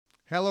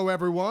Hello,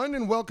 everyone,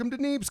 and welcome to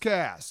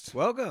Neebscast.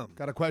 Welcome.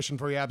 Got a question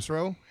for you,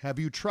 Absro. Have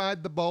you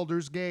tried the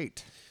Baldur's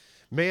Gate?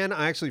 Man,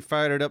 I actually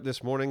fired it up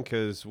this morning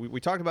because we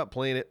talked about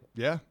playing it.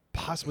 Yeah.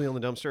 Possibly on the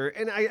dumpster,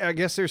 and I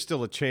guess there's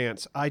still a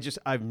chance.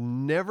 I've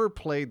never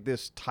played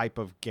this type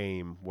of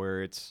game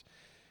where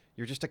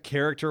you're just a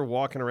character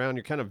walking around.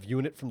 You're kind of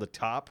viewing it from the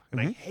top,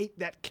 and I hate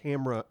that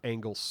camera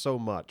angle so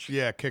much.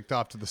 Yeah, kicked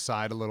off to the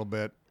side a little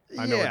bit.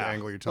 I know what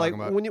angle you're talking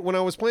about. When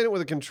I was playing it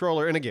with a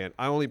controller, and again,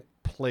 I only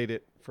played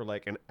it for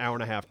like an hour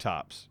and a half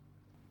tops.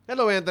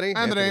 Hello, Anthony.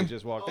 Anthony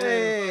just walked in.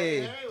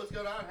 Hey, what's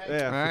going on? Hey.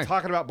 Yeah, Hey. we're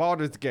talking about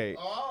Baldur's Gate.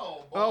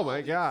 Oh, Oh,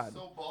 my God.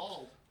 So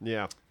bald.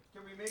 Yeah.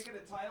 can we make it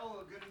a title,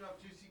 a good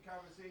enough juicy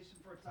conversation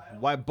for a title?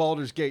 Why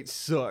Baldur's Gate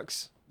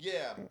sucks.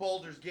 Yeah,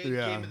 Baldur's Gate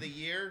Yeah. Game of the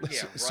Year.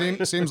 Yeah,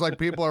 right. Seems like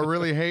people are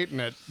really hating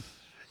it.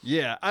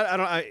 Yeah,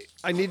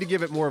 I need to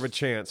give it more of a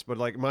chance, but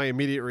like my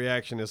immediate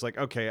reaction is like,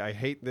 okay, I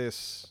hate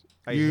this.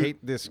 I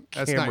hate this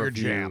camera That's not your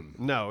view. jam.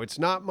 No, it's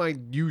not my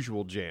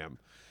usual jam.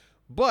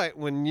 But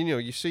when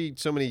you see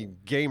so many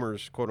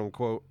gamers, quote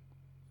unquote,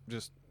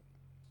 just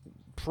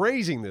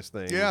praising this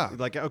thing, Yeah.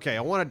 like okay,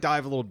 I want to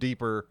dive a little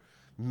deeper.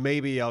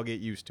 Maybe I'll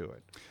get used to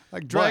it.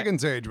 Like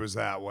Dragon's Age was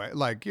that way.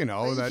 Like,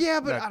 that. Yeah,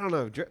 but that- I don't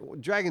know.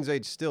 Dragon's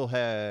Age still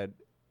had.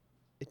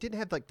 It didn't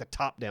have like the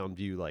top-down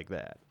view like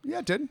that. Yeah,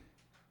 it did.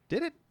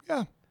 Did it?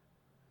 Yeah.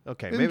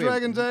 Okay, In maybe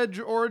Dragon's Edge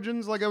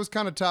Origins, like it was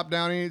kind of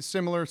top-down-y,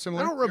 similar. I don't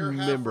You're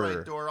remember. half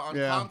right, Dora. On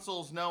Yeah.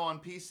 consoles, no. On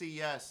PC,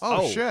 yes.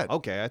 Oh, shit.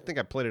 Okay, I think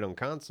I played it on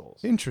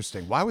consoles.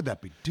 Interesting. Why would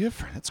that be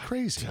different? That's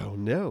crazy. Oh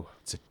no.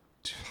 It's a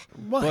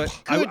But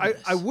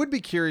I would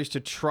be curious to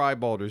try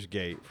Baldur's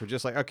Gate for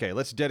just like, okay,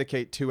 let's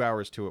dedicate 2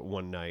 hours to it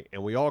one night,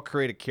 and we all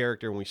create a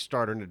character and we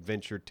start an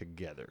adventure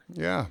together.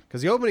 yeah.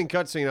 Because the opening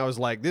cutscene, I was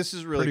like, this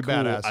is really Pretty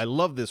cool. badass. I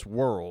love this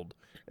world,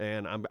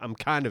 and I'm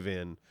kind of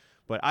in,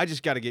 but I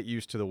just got to get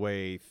used to the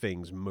way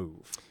things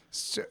move.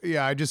 So,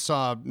 yeah, I just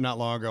saw not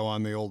long ago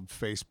on the old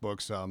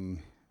Facebooks, an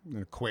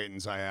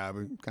acquaintance I have,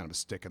 kind of a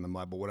stick in the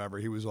mud, but whatever.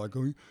 He was like,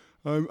 oh,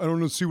 I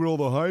don't see what all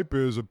the hype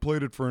is. I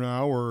played it for an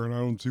hour and I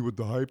don't see what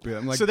the hype is.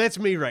 I'm like, So that's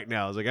me right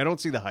now. I was like, I don't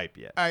see the hype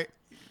yet.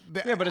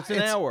 Yeah, but it's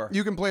an hour.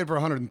 You can play it for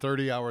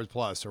 130 hours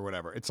plus or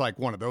whatever. It's like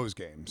one of those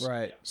games.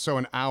 Right. So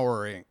an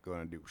hour ain't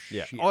going to do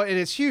Yeah. shit. Oh, and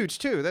it's huge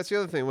too. That's the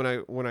other thing.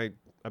 When I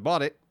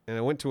bought it and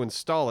I went to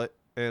install it,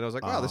 and I was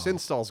like, wow, this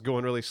install's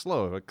going really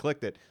slow. I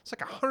clicked it. It's like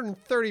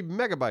 130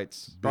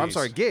 megabytes. Or, I'm Beast.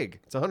 sorry,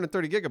 gig. It's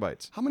 130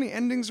 gigabytes. How many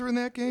endings are in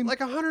that game? Like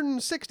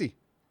 160.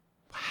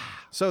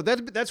 So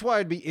that's why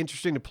it'd be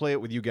interesting to play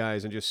it with you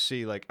guys and just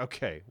see, like,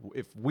 okay,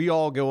 if we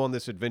all go on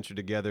this adventure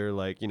together,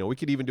 like, we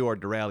could even do our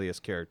Duralius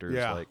characters.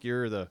 Yeah. Like,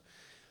 you're the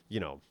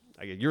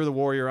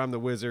warrior, I'm the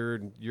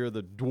wizard, you're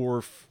the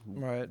dwarf,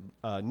 Right.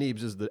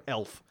 Neebs is the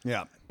elf.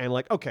 Yeah. And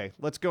like, okay,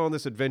 let's go on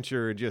this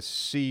adventure and just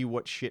see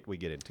what shit we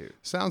get into.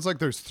 Sounds like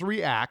there's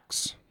 3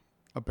 acts,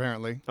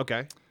 apparently.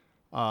 Okay.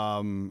 I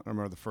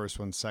remember the first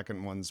one.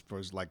 Second one's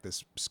was like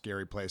this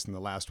scary place, and the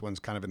last one's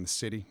kind of in the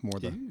city, more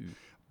the.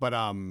 But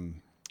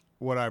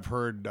what I've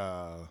heard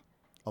a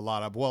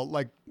lot of, well,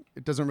 like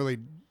it doesn't really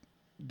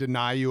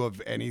deny you of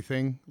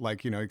anything.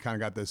 Like you kind of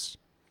got this.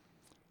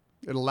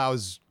 It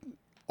allows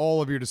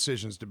all of your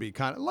decisions to be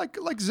kind of like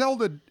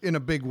Zelda in a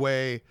big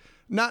way.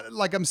 Not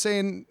like I'm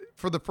saying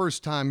for the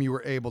first time you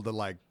were able to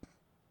like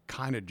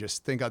kind of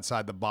just think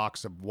outside the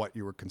box of what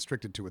you were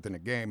constricted to within a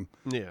game.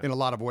 Yeah. In a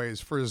lot of ways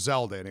for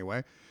Zelda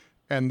anyway.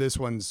 And this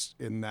one's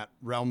in that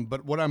realm.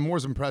 But what I'm more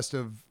impressed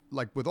of,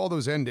 like with all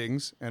those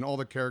endings and all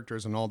the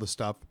characters and all the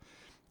stuff,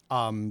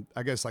 I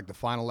guess like the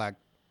final act,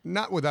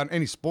 not without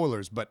any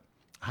spoilers, but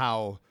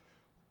how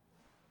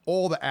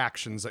all the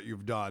actions that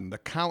you've done, the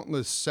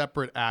countless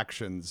separate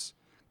actions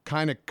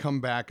kind of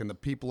come back and the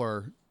people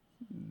are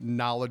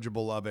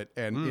knowledgeable of it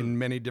and in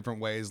many different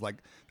ways. Like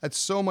that's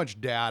so much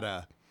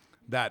data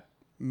that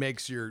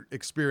makes your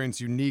experience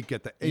unique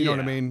at the, you know what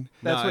I mean?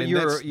 That's what and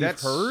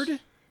you've heard?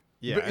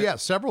 Yeah. But yeah,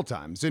 several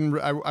times.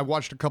 I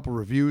watched a couple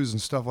reviews and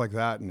stuff like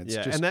that, and it's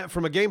Yeah, just and that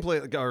from a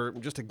gameplay or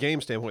just a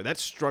game standpoint,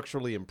 that's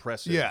structurally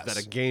impressive. Yes.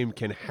 That a game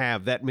can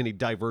have that many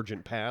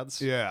divergent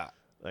paths. yeah.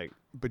 Like,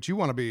 But you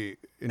want to be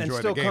enjoy And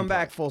still the come gameplay.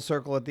 back full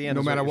circle at the end. no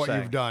is matter you're what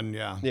saying. you've done.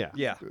 Yeah, yeah.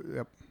 Yeah.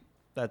 Yep.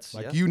 That's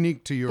Like yeah.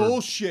 unique to your.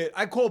 bullshit.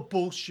 I call it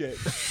bullshit.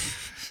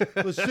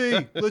 Let's see.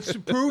 Let's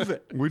prove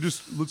it.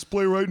 Let's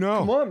play right now.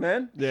 Come on,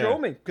 man. Yeah. Show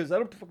me, because I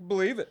don't fucking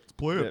believe it.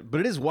 Play Yeah, it.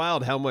 but it is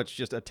wild how much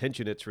just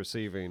attention it's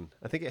receiving.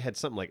 I think it had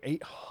something like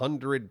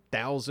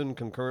 800,000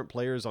 concurrent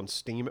players on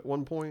Steam at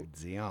one point,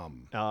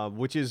 Yum.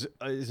 which is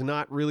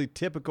not really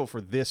typical for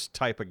this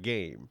type of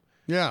game.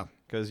 Yeah.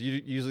 Because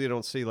you usually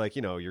don't see like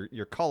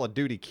your Call of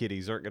Duty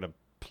kiddies aren't going to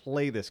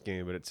play this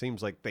game, but it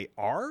seems like they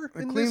are.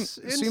 In this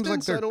It seems like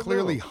instance. I they're don't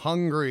clearly know.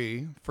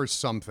 hungry for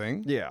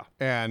something. Yeah.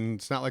 And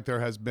it's not like there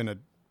has been a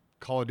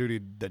Call of Duty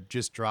that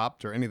just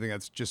dropped or anything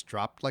that's just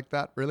dropped like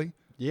that, really.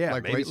 Yeah,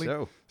 like maybe lately.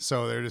 so.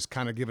 So they're just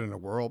kind of giving it a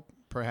whirl,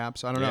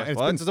 perhaps. I don't know. Yeah. It's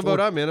Well, been that's the boat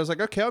I'm in. I was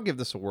like, okay, I'll give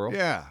this a whirl.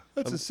 Yeah.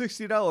 That's a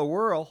 $60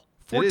 whirl.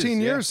 14 is, yeah.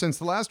 years since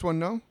the last one,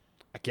 no?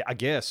 I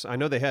guess. I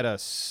know they had a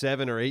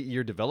 7 or 8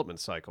 year development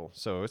cycle,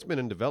 so it's been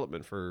in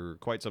development for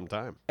quite some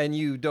time. And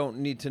you don't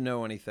need to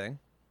know anything.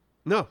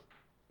 No.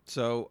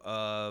 So,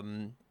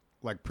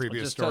 Like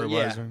previous just tell, story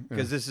yeah, wise.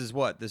 because this is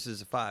what? This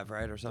is a 5,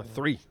 right? Or something?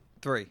 3.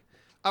 3.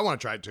 I want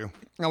to try it too.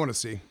 I want to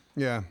see.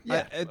 Yeah.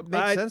 Yeah, it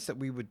makes sense that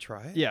we would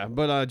try it. Yeah,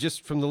 but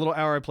just from the little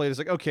hour I played, it's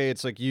like, okay,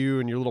 it's like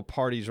you and your little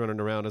parties running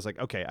around. It's like,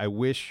 okay,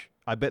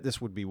 I bet this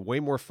would be way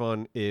more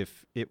fun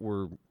if it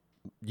were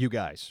you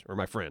guys or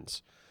my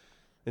friends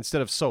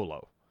instead of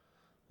solo.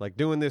 Like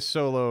doing this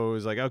solo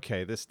is like,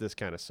 okay, this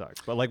kind of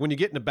sucks. But like when you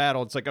get into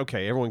battle, it's like,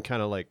 okay, everyone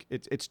kind of like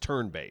it's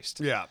turn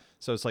based. Yeah.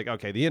 So it's like,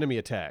 okay, the enemy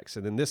attacks,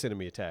 and then this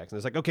enemy attacks, and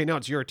it's like, okay, now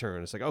it's your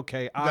turn. It's like,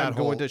 okay, I'm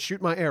whole- going to shoot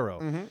my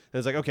arrow, and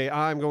it's like, okay,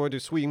 I'm going to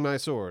swing my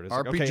sword. It's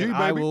like, RPG, okay, and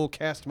I baby. will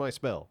cast my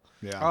spell.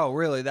 Yeah. Oh,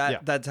 really? Yeah.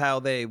 That's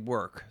how they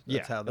work.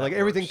 That's how that like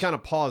everything works. kind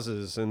of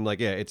pauses, and like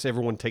it's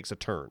everyone takes a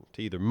turn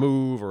to either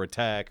move or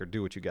attack or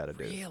do what you got to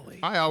do. Really?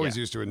 I always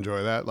used to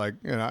enjoy that. Like,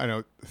 I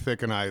know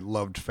Thick and I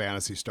loved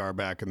Phantasy Star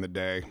back in the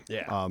day.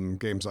 Yeah.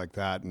 Games like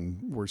that, and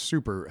we're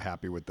super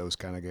happy with those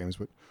kind of games.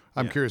 But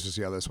I'm curious to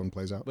see how this one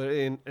plays out. But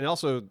and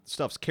also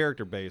stuff's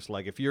character based.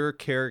 Like if your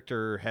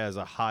character has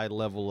a high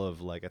level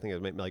of like I think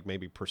it's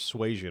maybe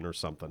persuasion or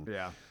something.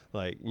 Yeah.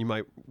 Like you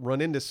might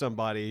run into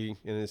somebody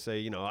and they say,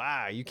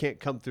 you can't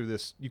come through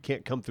this. You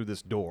can't come through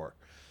this door.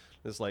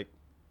 It's like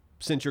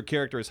since your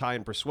character is high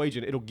in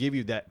persuasion, it'll give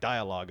you that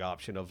dialogue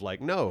option of like,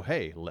 no,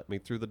 hey, let me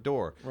through the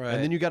door. Right.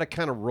 And then you got to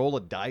kind of roll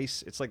a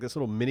dice. It's like this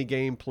little mini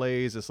game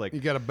plays. It's like You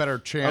got a better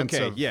chance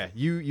okay, of... yeah,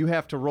 you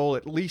have to roll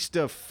at least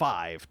a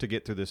 5 to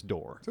get through this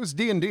door. So it's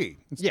D&D.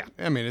 Yeah.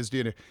 I mean, it's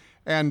D&D.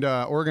 And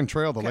Oregon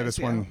Trail, the latest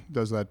yeah. one,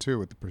 does that too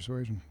with the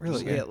persuasion.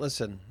 Really? Yeah,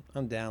 listen,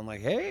 I'm down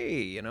like,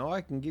 hey,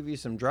 I can give you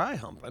some dry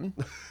humping.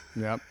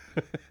 Yep.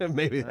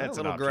 Maybe that's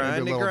an little option.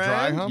 grind. Maybe a little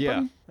dry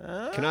humping.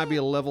 Yeah. Can I be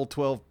a level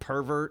 12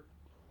 pervert?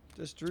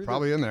 Just drew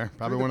Probably in there.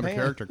 Probably the one of the pan.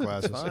 character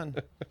classes. Fun.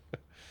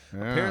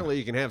 Yeah. Apparently,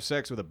 you can have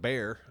sex with a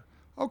bear.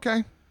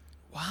 Okay.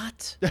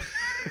 What?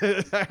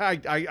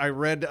 I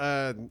read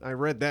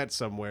that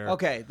somewhere.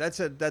 Okay, that's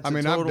a I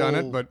mean, total, I've done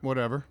it, but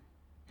whatever.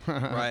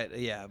 right.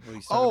 Yeah, we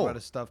talked Oh, about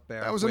a stuffed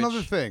bear. that was which-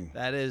 another thing.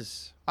 That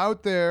is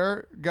Out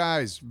there,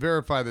 guys,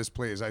 verify this,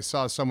 please. I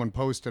saw someone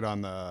post it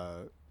on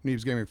the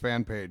Neebs Gaming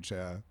fan page,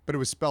 but it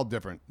was spelled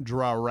different.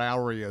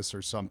 Durarius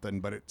or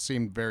something, but it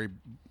seemed very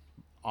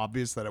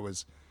obvious that it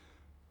was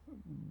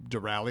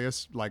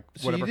Duralius, like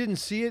so whatever. you didn't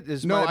see it.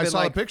 This No, might have I been saw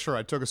like, a picture.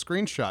 I took a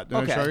screenshot. Did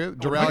Okay. I show you?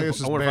 Duralius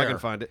is I wonder if I bear. can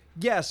find it.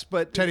 Yes,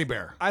 but Teddy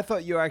bear. I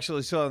thought you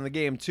actually saw it in the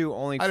game too,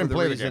 only I for didn't the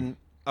play the reason. game.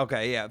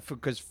 Okay, yeah,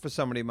 because for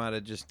somebody might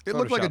have just It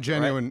looked like a photoshopped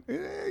it, right?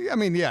 genuine. I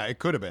mean, yeah, it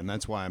could have been.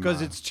 That's why I'm.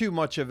 Because it's too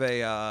much of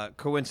a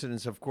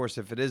coincidence, of course,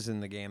 if it is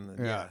in the game.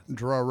 Then, yeah,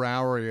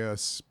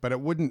 Durarius, but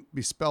it wouldn't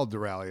be spelled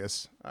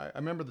Duralius. I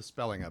remember the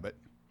spelling of it.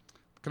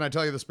 Can I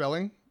tell you the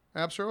spelling,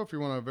 Abstro, if you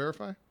want to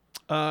verify?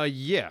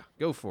 Yeah,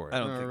 go for it. I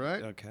don't All think.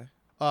 right. Okay.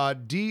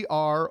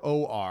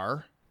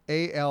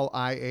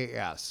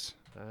 Droralias.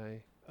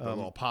 A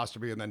little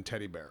apostrophe and then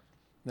teddy bear.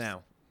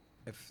 Now,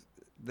 if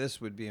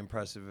this would be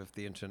impressive if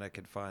the internet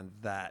could find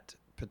that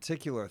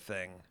particular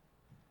thing.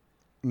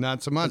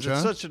 Not so much, 'Cause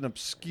it's huh? such an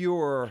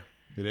obscure.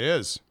 It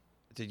is.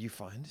 Did you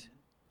find it?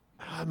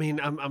 I mean,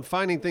 I'm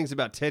finding things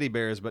about teddy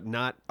bears, but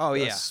not Oh, a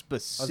yeah.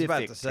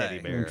 specific to say. teddy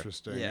bear.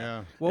 Interesting.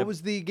 Yeah. What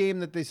was the game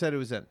that they said it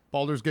was in?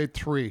 Baldur's Gate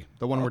 3,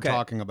 the one we're Okay.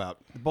 talking about.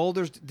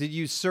 Boulders. Did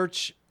you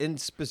search in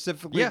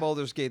specifically Yeah.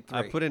 Baldur's Gate 3?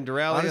 I put in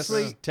Duralius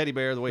Honestly, teddy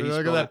bear the way he Look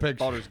at spelled that it. picture.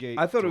 Baldur's Gate.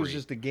 I thought it was 3.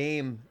 just a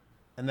game,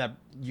 and that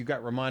you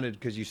got reminded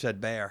because you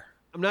said bear.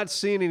 I'm not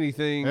seeing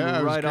anything Yeah,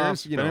 I was right curious.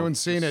 off. If You know, anyone's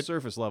seen it,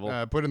 surface level.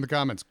 Put in the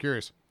comments.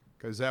 Curious.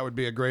 Because that would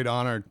be a great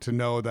honor to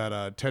know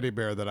that teddy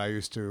bear that I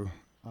used to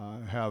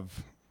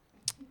have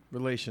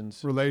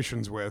Relations.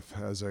 relations with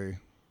as a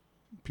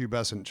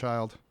pubescent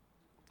child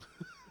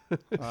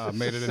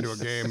made it into a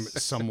game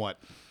somewhat.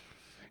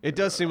 It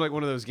does seem like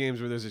one of those games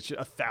where there's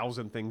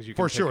 1,000 things you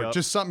can For pick sure. up.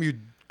 Just something you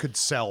could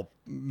sell,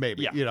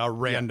 maybe. Yeah. A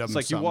random It's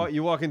like something.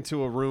 you walk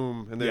into a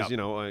room and there's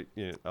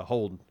Yeah. a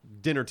whole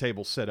dinner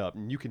table set up,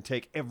 and you can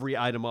take every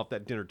item off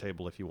that dinner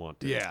table if you want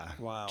to. Yeah.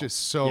 Wow.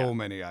 Just so Yeah.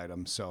 many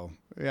items. So,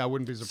 yeah, I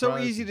wouldn't be So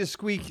surprised. easy to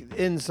squeak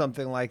in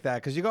something like that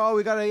because you go, oh,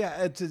 we got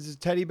to, it's a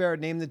teddy bear,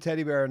 name the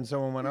teddy bear, and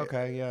someone went,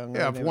 okay, yeah. I'm gonna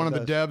Yeah, if name one it of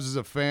the this. devs is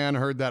a fan,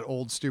 heard that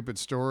old stupid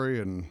story,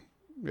 and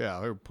yeah,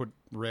 they would put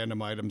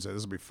random items in.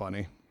 This would be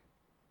funny.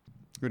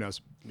 Who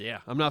knows? Yeah,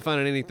 I'm not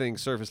finding anything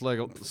surface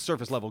level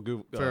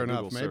Google. Fair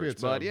enough. Google Maybe search,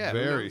 it's but a yeah, who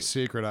very knows?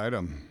 secret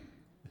item.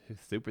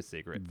 super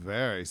secret.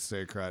 Very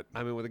secret.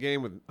 I mean, with a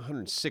game with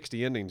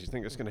 160 endings, you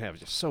think it's going to have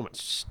just so much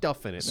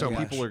stuff in it. So that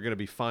much. people are going to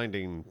be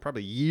finding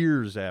probably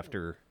years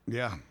after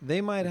Yeah,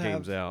 They might the have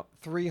game's out.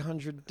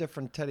 300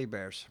 different teddy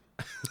bears.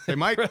 they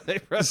might. they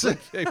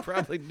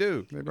probably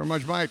do. They very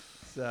much might.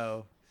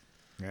 So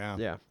Yeah.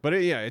 Yeah, but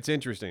it's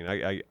interesting.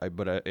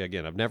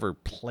 Again, I've never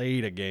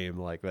played a game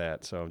like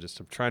that, so I'm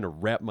trying to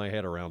wrap my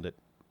head around it.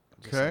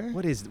 Just Okay. like,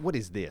 what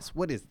is this?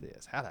 What is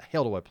this? How the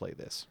hell do I play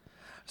this?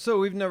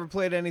 we've never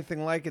played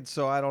anything like it,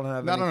 so I don't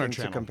have Not on our anything to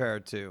channel. compare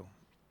it to.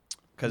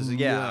 Because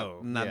No.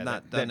 not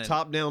that done it.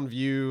 top-down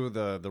view,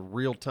 the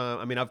real-time.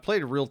 I mean, I've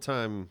played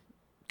real-time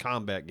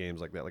combat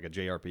games like that, like a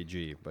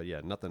JRPG, but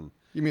yeah, nothing.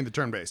 You mean the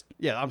turn-based?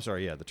 Yeah, I'm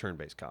sorry. Yeah, the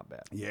turn-based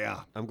combat.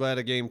 Yeah. I'm glad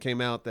a game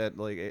came out that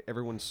like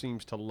everyone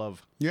seems to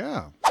love.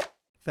 Yeah.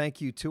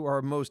 Thank you to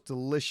our most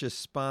delicious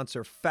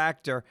sponsor,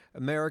 Factor,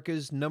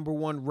 America's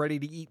 #1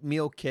 ready-to-eat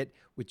meal kit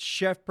with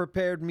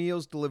chef-prepared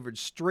meals delivered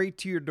straight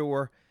to your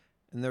door,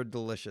 and they're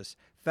delicious.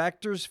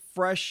 Factor's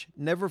fresh,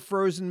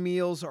 never-frozen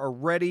meals are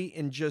ready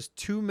in just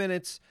 2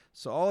 minutes,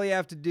 so all you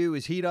have to do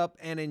is heat up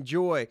and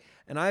enjoy.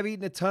 And I've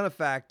eaten a ton of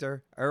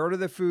Factor. I order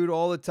their food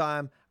all the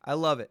time. I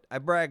love it. I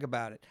brag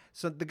about it.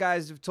 So the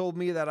guys have told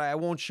me that I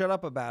won't shut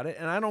up about it,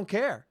 and I don't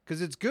care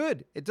because it's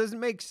good. It doesn't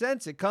make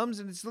sense. It comes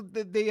and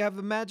they have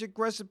the magic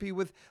recipe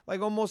with like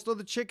almost all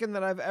the chicken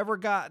that I've ever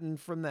gotten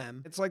from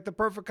them. It's like the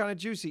perfect kind of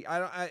juicy.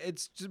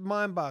 It's just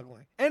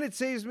mind-boggling, and it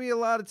saves me a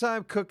lot of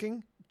time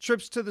cooking.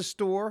 Trips to the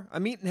store.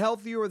 I'm eating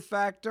healthier with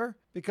Factor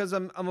because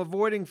I'm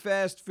avoiding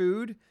fast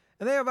food.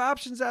 And they have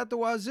options out the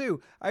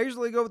wazoo. I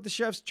usually go with the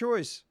chef's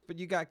choice, but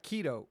you got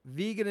keto,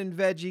 vegan and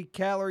veggie,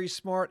 calorie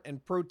smart,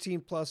 and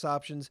protein plus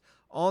options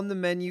on the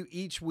menu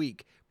each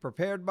week,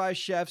 prepared by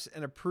chefs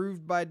and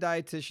approved by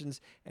dietitians,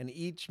 and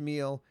each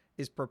meal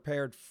is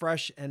prepared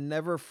fresh and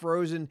never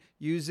frozen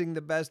using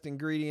the best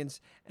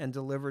ingredients and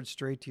delivered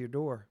straight to your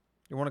door.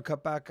 You want to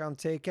cut back on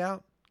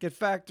takeout? Get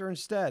Factor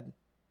instead.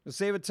 You'll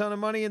save a ton of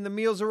money and the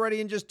meals are ready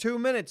in just 2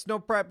 minutes. No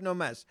prep, no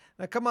mess.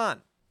 Now come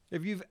on.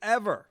 If you've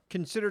ever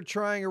considered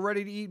trying a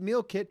ready-to-eat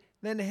meal kit,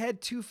 then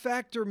head to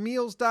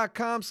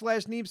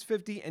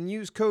factormeals.com/Neebs50 and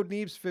use code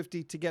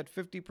Neebs50 to get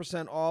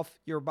 50% off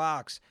your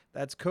box.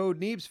 That's code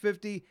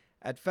Neebs50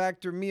 at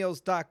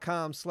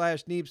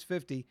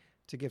factormeals.com/Neebs50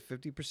 to get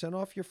 50%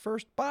 off your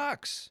first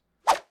box.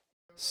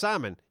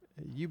 Simon,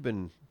 you've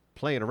been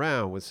playing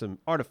around with some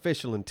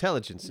artificial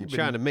intelligence and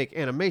trying to make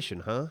animation,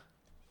 huh?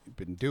 You've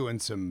been doing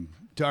some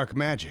dark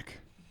magic.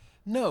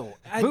 No.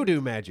 Voodoo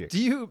magic.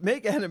 Do you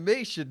make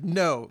animation?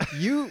 No.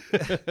 You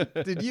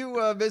did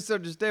you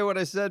misunderstand what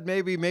I said?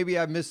 Maybe I You're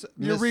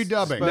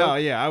redubbing. misspoke. No,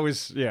 yeah, I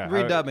was, yeah.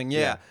 Redubbing,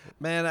 yeah.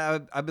 Man,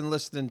 I've been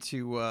listening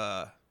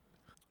to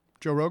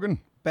Joe Rogan?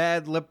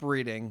 bad lip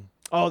reading.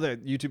 Oh, the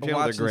YouTube channel, they're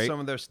Watching great. some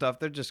of their stuff,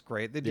 they're just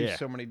great. They do Yeah.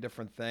 so many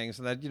different things,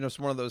 and that it's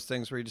one of those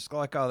things where you just go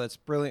like, oh, that's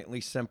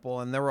brilliantly simple,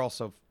 and they're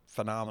also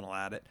phenomenal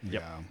at it.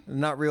 Yeah.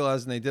 Not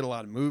realizing they did a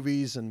lot of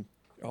movies and.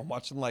 I'm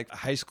watching like a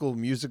High School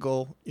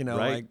Musical, Right.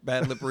 like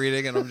bad lip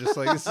reading, and I'm just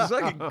like, this is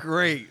fucking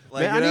great.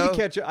 Like, Man, I you need know? to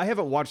catch up. I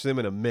haven't watched them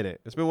in a minute.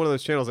 It's been one of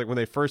those channels like when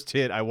they first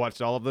hit, I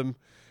watched all of them,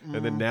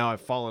 and then now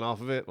I've fallen off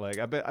of it. Like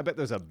I bet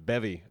there's a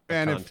bevy of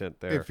And content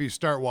there. if you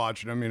start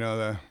watching them,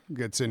 the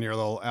gets in your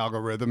little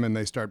algorithm and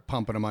they start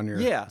pumping them on your...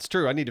 Yeah. It's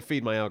true. I need to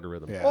feed my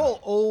algorithm. Yeah.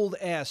 All old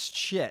ass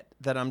shit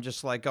that I'm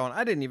just like going,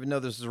 I didn't even know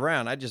this was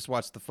around. I just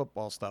watched the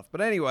football stuff. But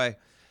anyway,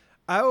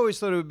 I always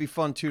thought it would be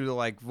fun too to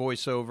like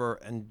voice over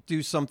and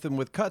do something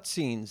with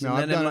cutscenes. No,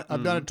 and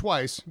I've done it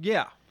twice.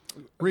 Yeah.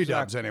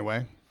 Redubs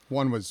anyway.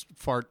 One was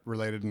fart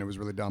related and it was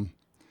really dumb.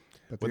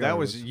 But the Well, that other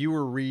was you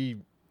were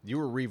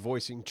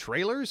revoicing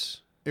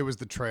trailers. It was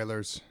the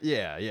trailers.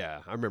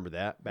 Yeah, I remember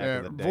that back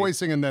in the day.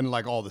 Voicing and then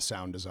like all the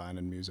sound design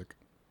and music.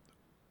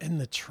 In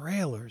the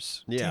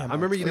trailers. Yeah, Damn, I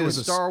remember you did It a was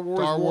a Star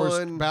Wars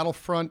one.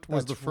 Battlefront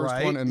was That's the first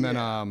right, one, and then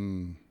yeah.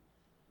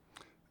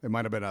 it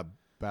might have been a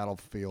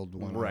Battlefield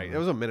one. Right, that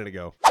was a minute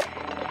ago. What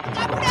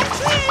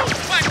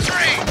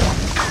tree?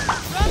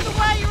 Run the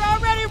way you're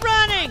already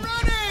running!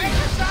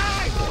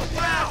 Exercise!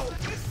 Wow!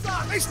 This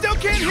sucks! I still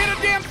can't hit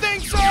a damn thing,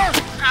 sir!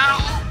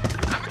 Ow!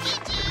 I'm gonna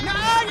get you! No,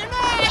 you're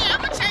not! Hey,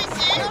 I'm gonna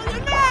chase you! No,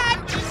 you're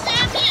not! You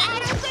stand me! I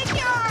don't think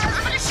you are!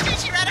 I'm gonna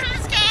shoot you right out of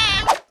this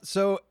game!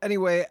 So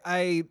anyway,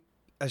 I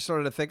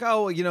started to think,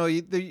 oh, well,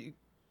 you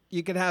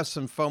can have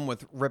some fun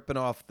with ripping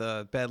off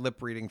the bad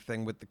lip reading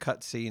thing with the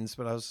cutscenes,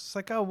 but I was just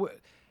like, oh,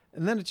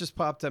 and then it just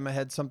popped in my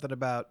head something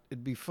about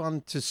it'd be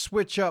fun to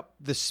switch up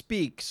the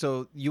speak.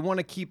 So you want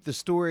to keep the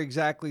story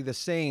exactly the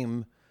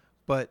same,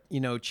 but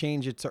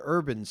change it to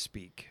urban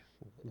speak,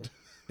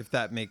 if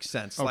that makes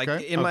sense. Like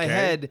Okay, in my okay.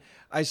 head,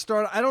 I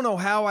don't know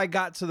how I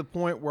got to the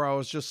point where I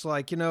was just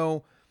like, it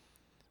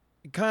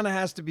kind of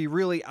has to be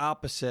really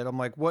opposite. I'm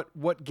like,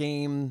 what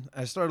game?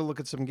 I started to look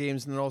at some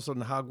games, and then all of a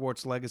sudden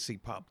Hogwarts Legacy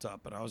popped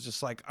up, and I was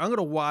just like, I'm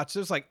gonna watch.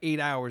 There's like 8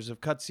 hours of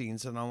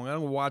cutscenes, and I'm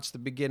gonna watch the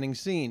beginning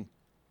scene.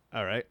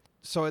 All right.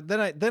 So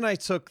then I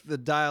took the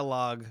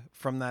dialogue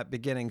from that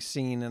beginning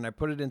scene and I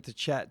put it into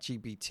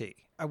ChatGPT.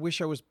 I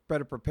wish I was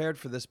better prepared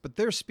for this, but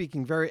they're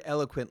speaking very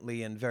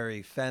eloquently and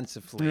very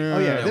fancifully. Yeah. Oh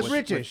yeah, Yeah, the with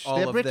British. all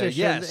They're of their- British.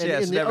 yes, and,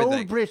 yes, in the and everything.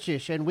 old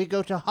British, and we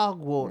go to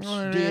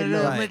Hogwarts, dear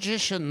Lord.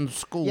 magician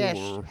school.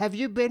 Yes. Have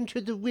you been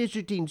to the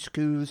wizarding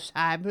school,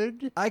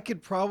 Simon? I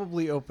could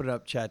probably open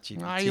up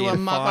ChatGPT Are you a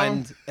and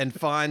muggle?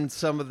 find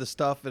some of the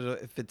stuff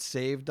if it's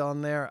saved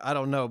on there. I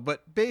don't know,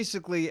 but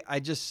basically,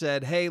 I just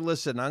said, "Hey,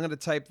 listen, I'm going to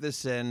type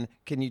this in.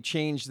 Can you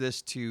change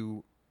this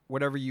to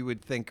whatever you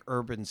would think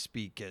urban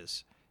speak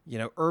is?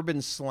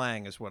 Urban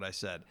slang is what I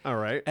said." All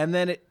right. And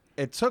then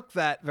it took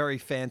that very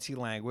fancy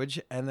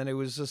language, and then it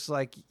was just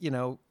like,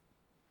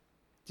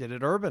 did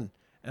it urban.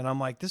 And I'm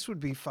like, this would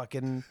be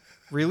fucking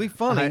really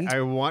funny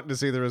I want to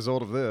see the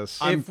result of this.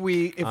 if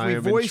we I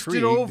am voiced it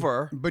intrigued.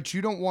 over. But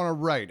you don't want to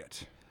write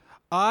it.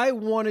 I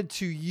wanted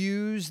to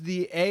use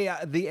the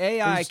AI. The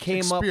AI Who's came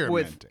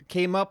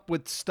experimenting. up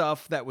with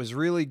stuff that was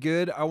really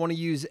good. I want to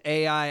use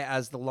AI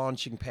as the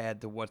launching pad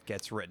to what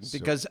gets written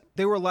because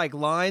there were like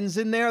lines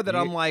in there that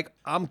I'm like,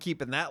 I'm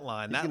keeping that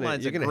line. That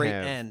line's a You're gonna great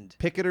have end.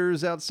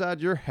 picketers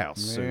outside your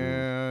house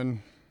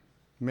soon.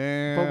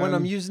 Man. But when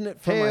I'm using it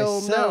for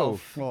Hell no.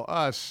 myself, Well,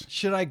 us.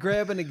 should I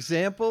grab an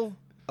example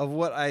of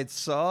what I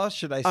saw?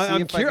 Should I see if I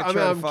can try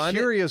to I'm find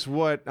curious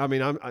what I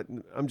mean.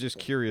 I'm just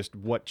curious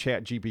what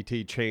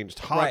ChatGPT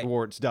changed Right.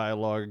 Hogwarts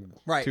dialogue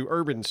Right. to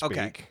urban it? speak.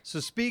 Okay, so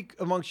speak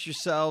amongst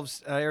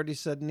yourselves. I already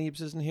said Neebs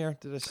isn't here.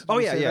 Did I? Did Oh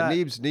we yeah, say yeah. that?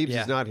 Neebs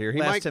Yeah. is not here. He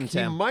Last might Tim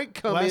Tam.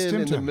 come Last in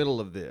Tim the Tam. middle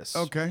of this.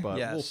 Okay. but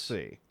Yes. we'll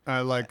see.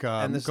 I like.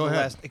 And this Go is the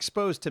ahead. last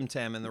exposed Tim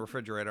Tam in the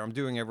refrigerator. I'm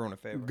doing everyone a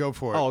favor. Go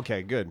for it. Oh,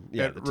 okay, good.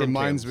 Yeah, it the Tim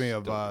reminds Tams me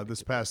of don't-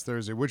 this past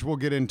Thursday, which we'll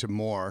get into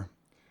more.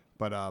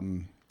 But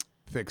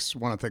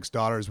one of Thick's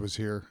daughters was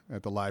here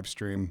at the live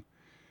stream,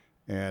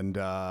 and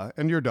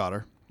your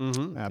daughter,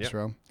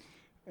 Absro,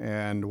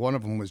 and one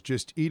of them was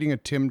just eating a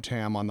Tim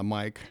Tam on the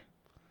mic,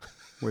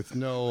 with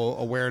no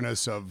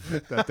awareness of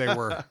that they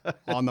were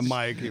on the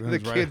mic. He The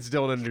was right- kids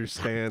don't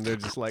understand. They're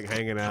just like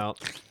hanging out.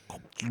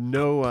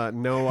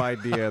 No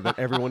idea that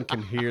everyone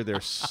can hear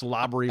their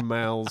slobbery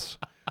mouths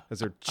as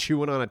they're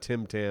chewing on a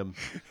Tim Tam.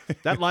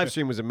 That live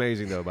stream was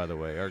amazing, though. By the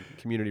way, our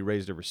community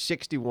raised over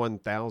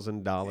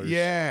 $61,000.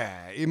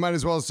 Yeah, you might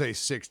as well say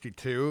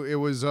 62. It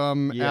was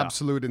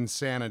absolute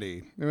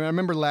insanity. I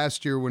remember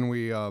last year when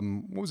we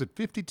what was it,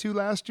 52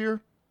 last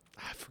year?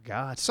 I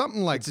forgot.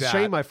 Something like It's that. a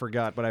shame I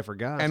forgot, but I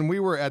forgot. And we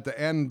were at the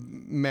end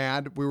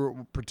mad. We were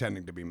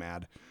pretending to be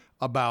mad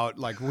about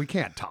like we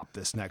can't top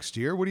this next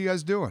year. What are you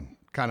guys doing?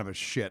 Kind of a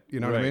shit, you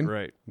know what I Right, mean?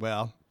 right.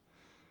 Well,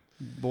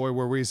 boy,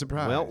 were we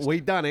surprised. well, we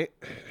done it.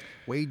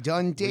 we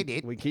done did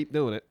it. We keep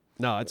doing it.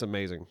 No, it's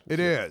amazing. It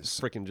is.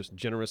 Freaking just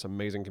generous,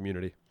 amazing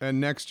community. And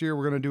next year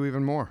we're gonna do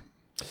even more.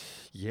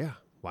 Yeah.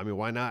 Well, I mean,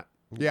 why not?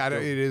 Yeah,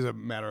 it is a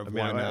matter of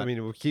why not. I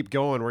mean, we keep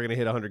going. We're gonna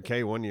hit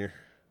 100K one year.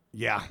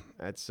 yeah.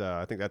 That's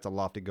I think that's a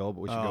lofty goal, but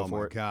we should Oh go for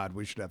my it. God,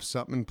 we should have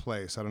something in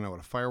place. I don't know what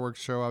a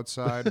fireworks show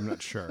outside. I'm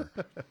not sure.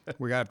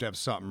 We gotta have to have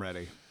something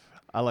ready.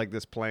 I like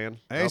this plan.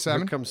 Hey,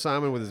 Simon. Here comes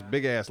Simon with his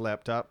big ass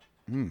laptop.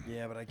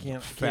 Yeah, but I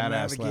can't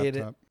Fat-ass navigate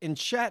laptop. it. In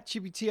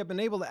ChatGPT, I've been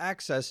able to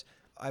access.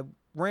 I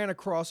ran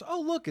across.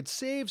 Oh, look, it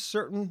saves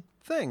certain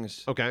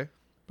things, Okay.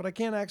 but I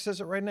can't access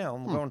it right now.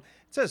 I'm going.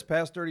 It says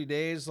past 30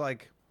 days.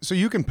 Like, So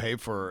you can pay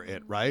for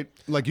it, right?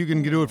 Like you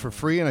can do it for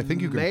free, and I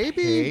think you can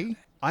pay.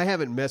 I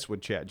haven't messed with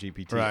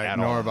ChatGPT Right, at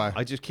nor all. have I.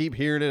 I just keep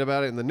hearing it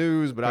about it in the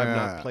news, but I've Yeah.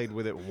 not played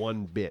with it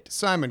one bit.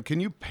 Simon, can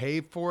you pay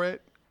for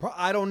it?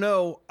 I don't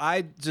know.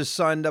 I just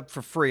signed up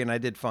for free, and I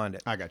did find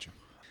it. I got you.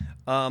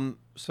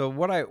 So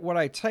what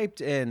I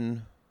typed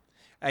in,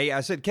 I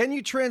said, can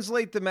you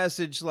translate the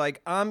message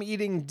like I'm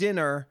eating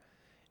dinner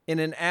in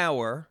an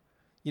hour?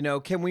 You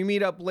know, can we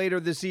meet up later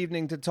this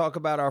evening to talk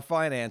about our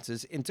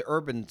finances into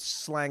urban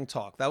slang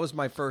talk? That was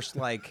my first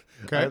like.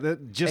 Okay.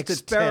 Just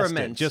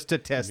Experiment. to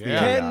test the Yeah.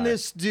 Can AI.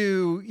 this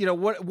do? You know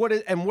what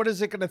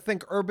is it going to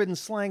think urban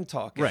slang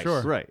talk is? Right,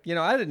 Sure. right. You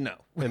know, I didn't know.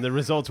 And the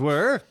results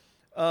were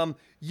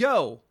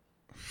Yo,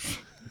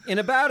 in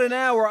about an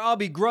hour, I'll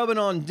be grubbing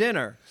on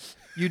dinner.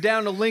 You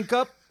down to link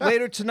up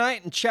later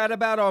tonight and chat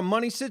about our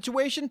money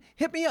situation?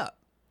 Hit me up.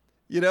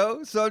 You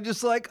know, so I'm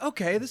just like,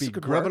 okay, this be is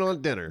good grubbing work.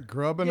 on dinner.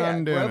 Grubbing Yeah,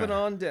 on dinner. grubbing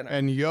on dinner.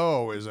 And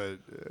yo is a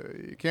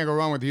you can't go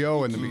wrong with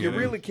yo in the You beginning.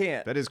 really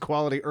can't. That is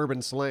quality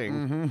urban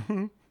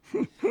slang.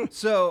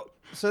 So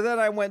then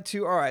I went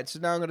to, all right, so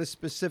now I'm going to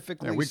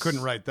specifically. Yeah, we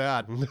couldn't write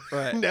that.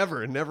 Right.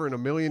 Never in a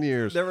million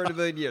years. Never in a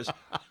million years.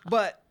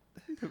 But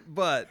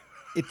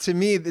to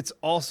me, it's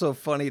also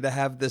funny to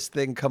have this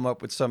thing come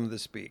up with some of the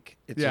speak.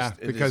 It Yeah,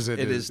 just, because it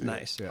is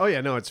nice. yeah. Oh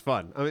yeah, no, it's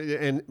fun. I mean,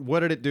 and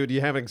what did it do? Do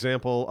you have an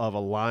example of a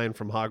line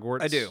from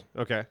Hogwarts? I do.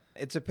 Okay.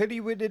 It's a pity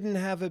we didn't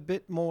have a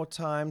bit more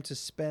time to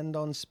spend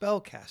on spell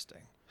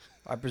casting.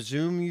 I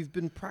presume you've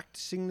been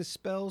practicing the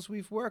spells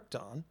we've worked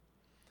on.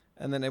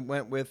 And then it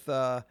went with,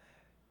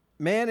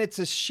 man, it's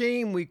a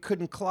shame we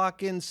couldn't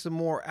clock in some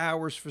more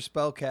hours for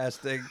spell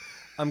casting.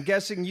 I'm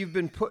guessing you've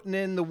been putting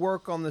in the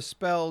work on the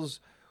spells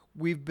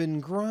we've been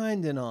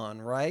grinding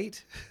on,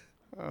 right?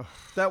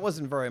 That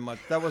wasn't very much.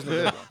 That wasn't a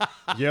good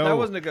one. Yo. That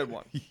wasn't a good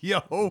one.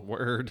 Yo,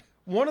 Word.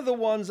 One of the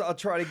ones I'll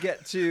try to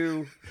get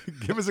to.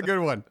 give us a good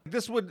one.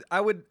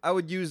 I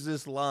would use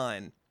this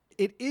line.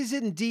 It is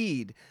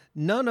indeed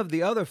none of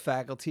the other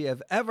faculty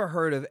have ever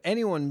heard of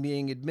anyone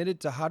being admitted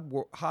to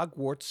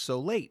Hogwarts so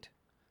late.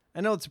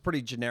 I know it's a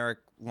pretty generic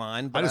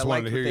line, but I just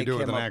wanted liked to hear what you do it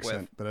they with an came up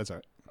accent, but that's all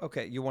right.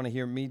 Okay, you want to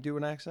hear me do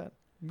an accent?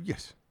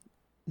 Yes.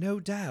 No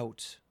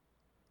doubt.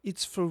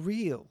 It's for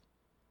real.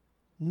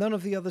 None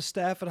of the other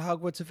staff at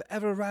Hogwarts have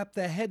ever wrapped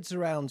their heads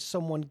around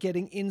someone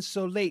getting in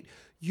so late.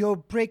 You're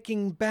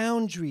breaking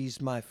boundaries,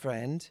 my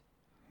friend.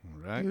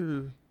 All right.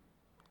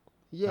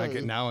 Yeah.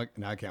 Now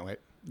I can't wait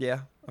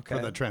Yeah. Okay.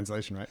 for the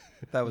translation, right?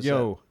 That was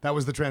Yo. That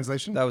was the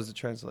translation? That was the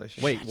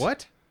translation. Wait,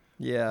 what?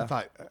 Yeah. I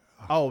thought,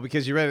 Oh,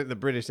 because you read it in the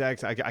British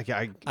accent.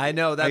 I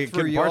know that threw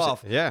couldn't you parse it.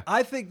 off. Yeah.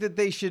 I think that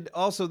they should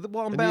also.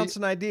 Well, I'm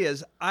bouncing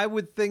ideas. I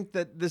would think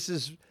that this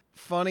is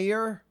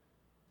funnier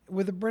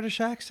with a British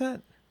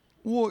accent.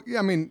 well, yeah,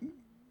 I mean,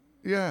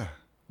 yeah.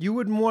 You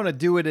wouldn't want to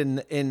do it in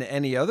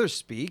any other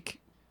speak.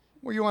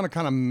 Well, you want to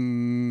kind of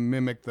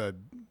mimic the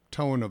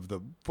tone of the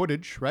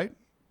footage, right?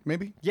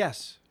 Maybe.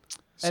 Yes.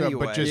 So,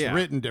 Anyway, but just yeah.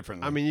 written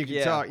differently. I mean, you can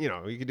Yeah. talk. You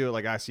can do it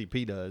like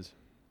ICP does.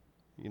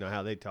 You know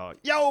how they talk.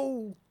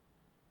 Yo,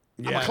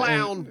 I'm Yeah, a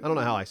clown. I don't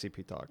know how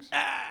ICP talks.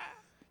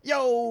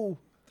 Yo,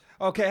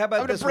 Okay, how about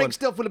I'm gonna this break one?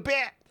 stuff with a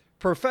bat.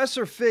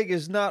 Professor Fig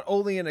is not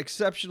only an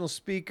exceptional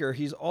speaker,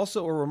 he's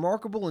also a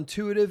remarkable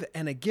intuitive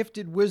and a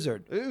gifted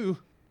wizard. Ooh.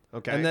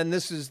 Okay. And then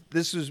this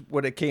is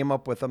what it came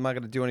up with. I'm not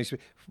going to do any.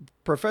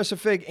 Professor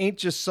Fig ain't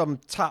just some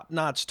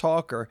top-notch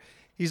talker.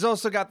 He's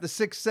also got the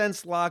sixth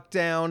sense locked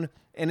down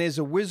and is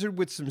a wizard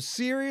with some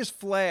serious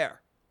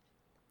flair.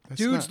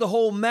 Dude's the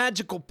whole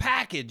magical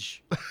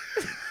package.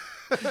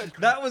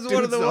 That was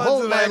one of the Dude's the ones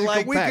whole that I magical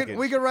like. package.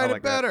 we could write I it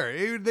like that. better.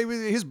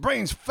 His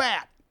brain's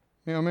fat.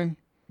 You know what I mean?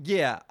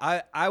 Yeah,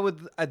 I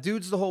would. A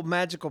dude's the whole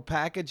magical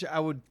package. I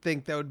would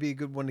think that would be a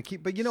good one to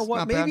keep. But you know It's what?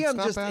 not Maybe bad. I'm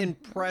It's just not bad.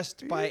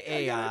 impressed by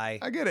AI.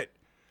 I get it.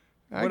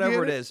 I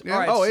Whatever get it is. Yeah. All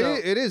right. Oh, so-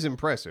 it is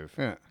impressive.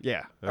 Yeah.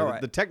 Yeah. All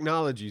right. The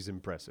technology's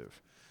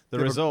impressive. The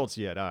have a- results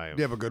yet I am.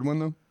 Do you have a good one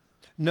though?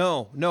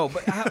 No,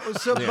 but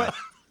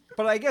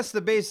but I guess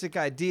the basic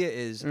idea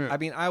is, I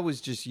mean, I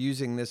was just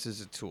using this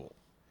as a tool.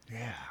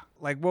 Yeah.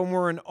 Like when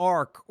we're in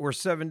Ark or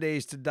 7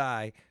 Days to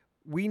Die,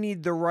 we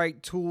need the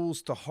right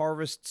tools to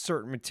harvest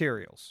certain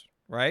materials,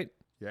 right?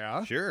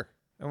 Yeah. Sure.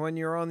 And when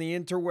you're on the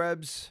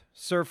interwebs,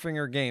 surfing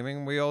or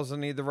gaming, we also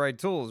need the right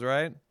tools,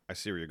 right? I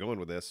see where you're going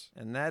with this.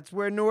 And that's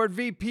where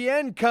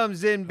NordVPN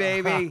comes in,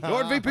 baby.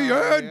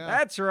 NordVPN.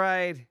 That's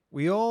right.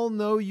 We all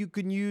know you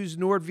can use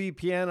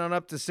NordVPN on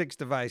up to 6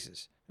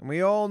 devices. And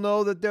we all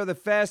know that they're the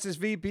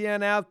fastest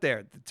VPN out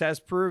there. The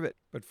tests prove it.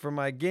 But for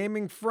my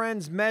gaming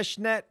friends,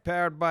 MeshNet,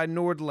 powered by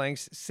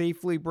NordLynx,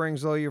 safely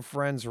brings all your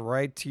friends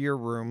right to your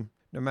room,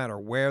 no matter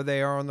where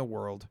they are in the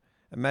world.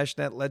 And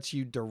MeshNet lets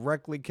you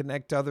directly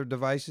connect to other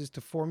devices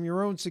to form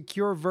your own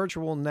secure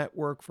virtual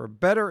network for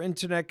better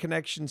internet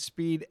connection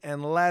speed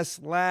and less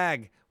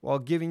lag, while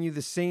giving you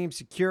the same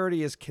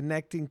security as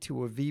connecting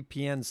to a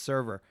VPN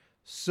server.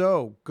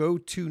 So go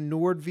to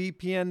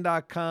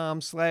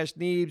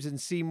nordvpn.com/Neebs and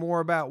see more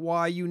about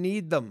why you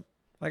need them.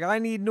 Like, I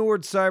need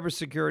Nord's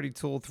cybersecurity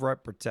tool,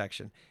 Threat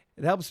Protection.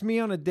 It helps me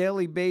on a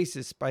daily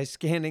basis by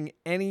scanning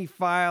any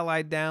file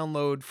I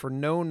download for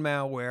known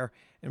malware,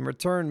 in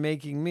return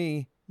making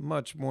me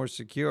much more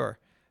secure.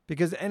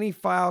 Because any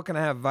file can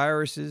have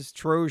viruses,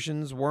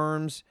 trojans,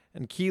 worms,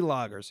 and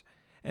keyloggers.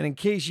 And in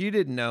case you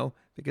didn't know,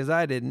 because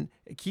I didn't,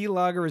 a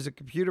keylogger is a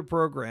computer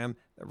program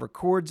that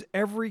records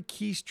every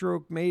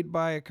keystroke made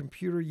by a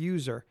computer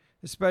user,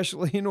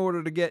 especially in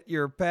order to get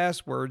your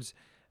passwords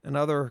and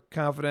other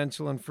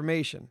confidential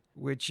information,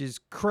 which is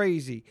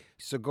crazy.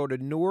 So go to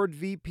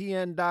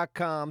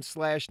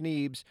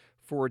nordvpn.com/Neebs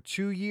for a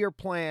 2-year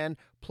plan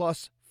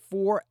plus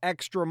 4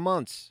 extra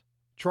months.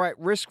 Try it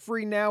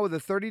risk-free now with a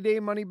 30-day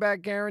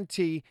money-back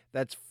guarantee.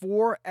 That's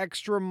 4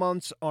 extra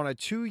months on a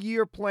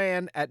 2-year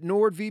plan at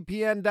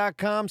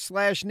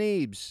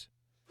nordvpn.com/Neebs.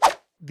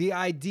 The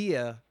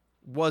idea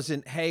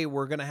wasn't, hey,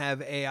 we're going to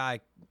have AI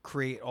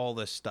create all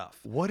this stuff.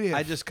 What if?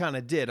 I just kind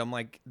of did. I'm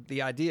like,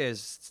 the idea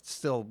is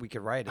still we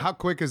could write it. How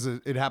quick is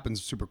it? It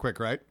happens super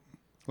quick, right?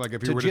 Like if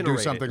To you were to do generate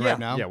it. something Yeah. right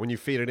now. Yeah, when you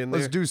feed it in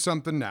Let's there. do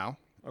something now.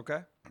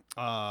 Okay.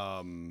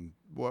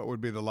 What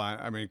would be the line?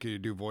 I mean, can you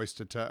do voice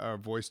to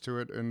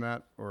it in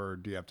that, or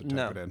do you have to type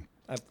No. it in?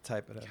 I have to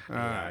type it in.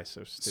 Yeah,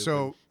 so stupid.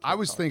 So I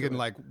was thinking,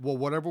 like, well,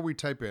 whatever we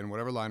type in,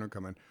 whatever line would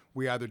come in,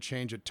 we either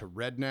change it to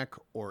redneck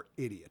or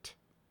idiot,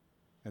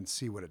 and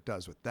see what it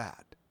does with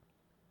that.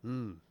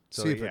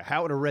 So, see if yeah, it-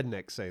 how would a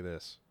redneck say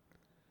this?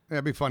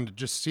 It'd be fun to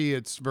just see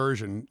its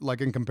version, like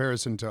in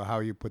comparison to how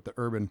you put the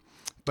urban.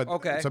 But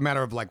Okay. it's a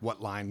matter of like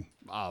what line.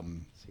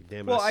 See,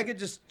 damn it, Well, I I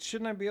could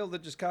shouldn't I be able to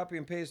just copy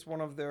and paste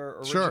one of their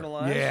original Sure.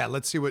 lines? Yeah.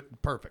 Let's see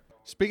what. Perfect.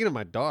 Speaking of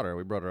my daughter,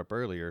 we brought her up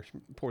earlier.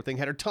 Poor thing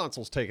had her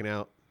tonsils taken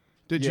out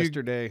Did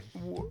yesterday.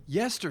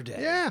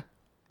 Yesterday. Yeah.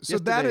 So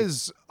that Yesterday.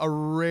 is a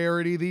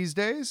rarity these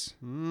days.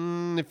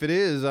 If it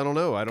is, I don't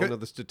know. I don't know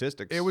the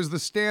statistics. It was the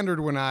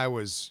standard when I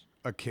was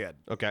a kid.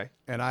 okay.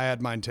 And I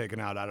had mine taken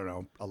out, I don't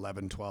know,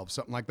 11, 12,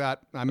 something like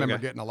that. I remember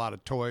Okay. getting a lot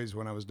of toys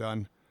when I was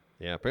done.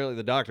 Yeah. Apparently,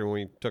 the doctor when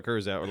we took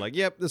hers out, were like,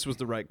 "Yep, this was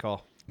the right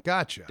call.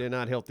 Gotcha. They're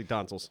not healthy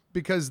tonsils."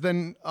 Because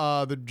then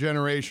the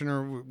generation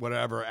or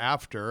whatever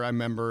after, I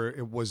remember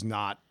it was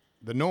not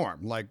the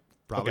norm, like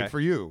probably Okay. for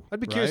you. I'd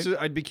be right? curious.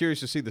 I'd be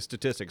curious to see the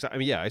statistics. I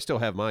mean, yeah, I still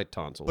have my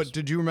tonsils. But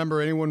did you remember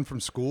anyone from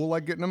school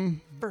like getting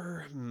them?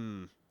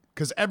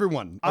 Because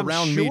everyone I'm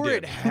around sure me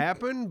did. it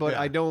happened, but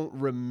Yeah. I don't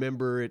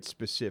remember it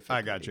specifically.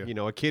 I got you. You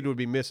know, a kid would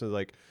be missing.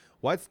 Like,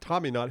 why is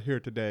Tommy not here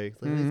today?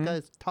 It's like, This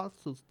guy's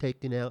tonsils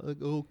taken out.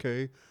 like,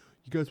 okay,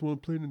 you guys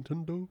want to play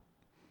Nintendo?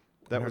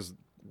 That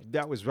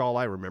was all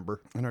I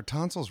remember. And our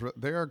tonsils,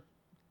 they are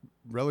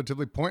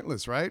relatively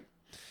pointless, right?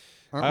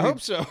 Aren't I we-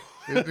 hope so.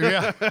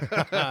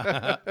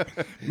 Yeah.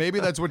 Maybe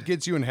that's what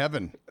gets you in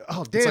heaven.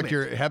 Oh, It's damn like it.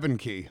 your heaven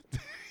key.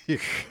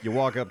 You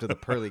walk up to the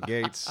pearly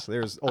gates.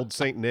 There's old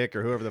Saint Nick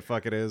or whoever the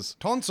fuck it is.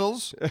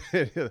 Tonsils.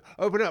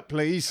 Open up,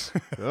 please.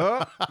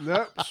 Oh,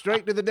 no,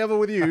 straight to the devil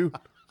with you.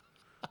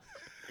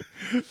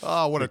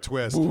 Oh, what a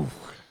twist.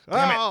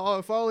 Oh,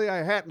 if only I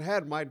hadn't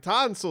had my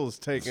tonsils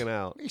taken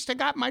out. At least I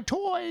got my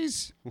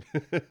toys.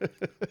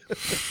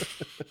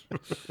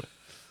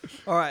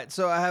 All right,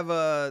 so I have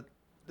a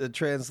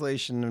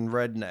translation in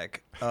redneck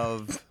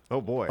of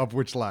Oh, boy. Of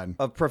which line?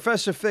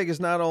 Professor Fig is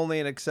not only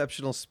an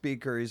exceptional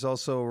speaker, he's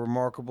also a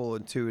remarkable,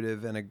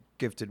 intuitive, and a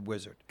gifted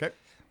wizard. Okay.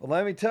 Well,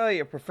 let me tell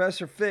you,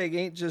 Professor Fig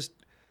ain't just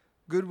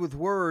good with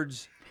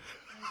words.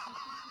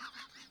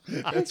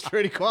 That's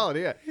pretty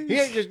quality, yeah. He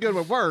ain't just good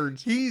with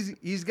words.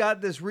 He's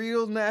got this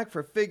real knack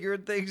for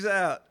figuring things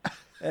out,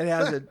 and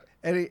has a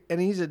and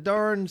he's a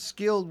darn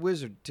skilled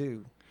wizard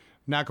too.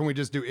 Now can we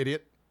just do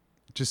idiot?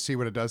 Just see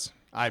what it does.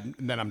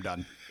 Then I'm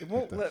done. It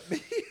won't let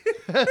me.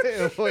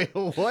 Wait,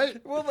 what?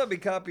 It won't let me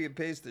copy and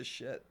paste this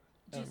shit.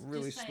 Just,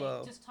 really just say,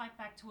 slow. Just type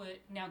back to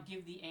it. Now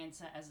give the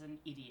answer as an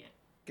idiot.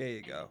 There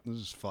you go. This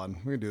is fun.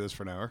 We can do this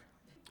for an hour.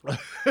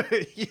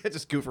 Yeah,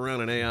 just goof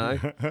around in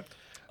AI.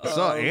 I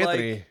saw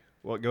Anthony.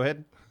 Well, go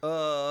ahead.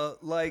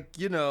 Like,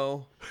 you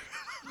know,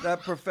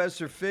 that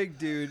Professor Fig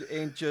dude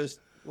ain't just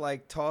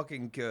like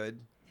talking good.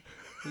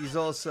 He's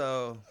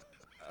also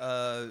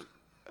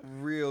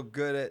real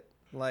good at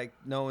like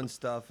knowing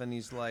stuff, and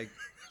he's like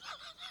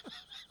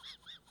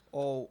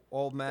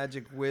all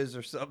magic whiz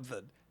or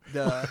something.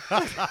 Duh.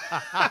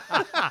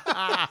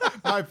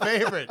 My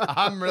favorite.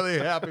 I'm really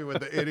happy with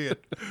the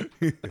idiot.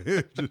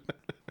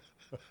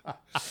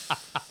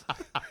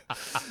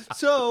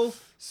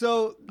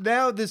 So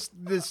now this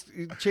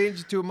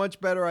changed to a much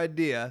better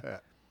idea. Yeah.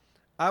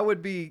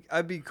 I'd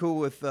be cool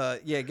with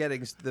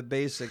getting the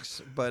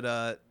basics,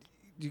 but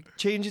you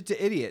change it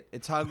to idiot.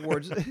 It's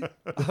Hogwarts.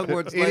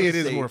 Hogwarts Idiot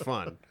Legacy. is more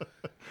fun.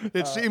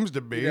 It seems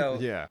to be. You know,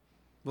 Yeah.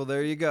 Well,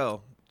 there you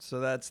go. So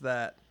that's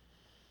that.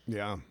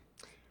 Yeah.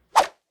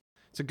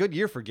 It's a good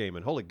year for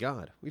gaming. Holy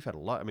God. We've had a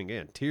lot. I mean,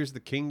 again, Tears of the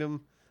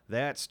Kingdom,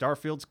 that,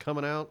 Starfield's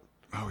coming out.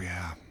 Oh,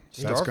 yeah.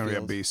 That's going to be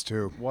a Starfield. beast,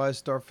 too. Why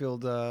is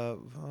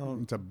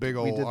Starfield? It's a big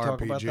We old did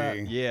talk about that.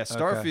 RPG. Yeah,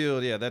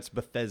 Starfield, yeah, that's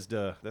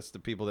Bethesda. That's the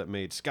people that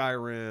made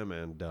Skyrim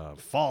and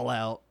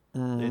Fallout.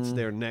 It's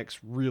their next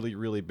really,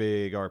 really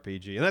big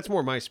RPG. And that's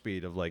more my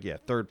speed of like, yeah,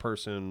 third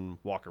person,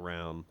 walk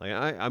around. Like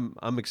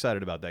I'm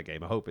excited about that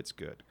game. I hope it's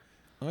good.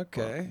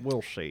 Okay.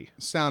 We'll see.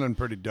 Sounding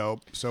pretty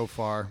dope so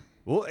far.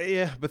 Well,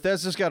 yeah,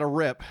 Bethesda's got a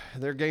rip.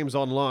 Their games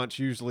on launch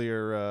usually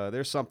are,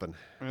 there's something.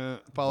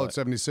 Fallout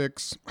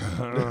 76.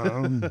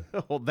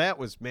 Well, that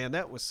was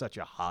such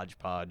a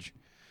hodgepodge.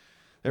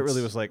 It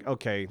really was like,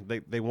 okay,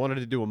 they wanted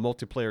to do a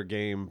multiplayer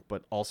game,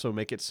 but also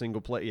make it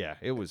single player. Yeah,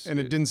 it was. And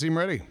it didn't seem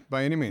ready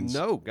by any means.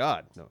 No,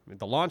 God, no.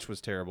 The launch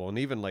was terrible, and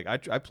even like I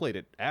played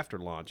it after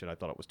launch, and I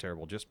thought it was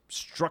terrible. Just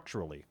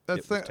structurally,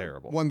 it was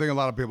terrible. One thing a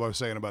lot of people are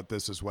saying about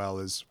this as well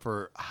is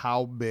for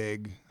how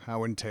big,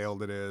 how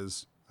entailed it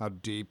is, how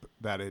deep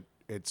that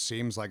it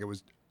seems like it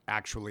was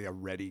actually a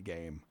ready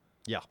game.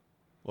 Yeah.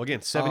 Well,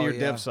 again, 7-year yeah.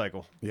 dev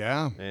cycle,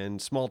 Yeah. and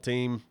small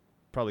team,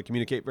 probably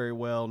communicate very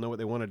well, know what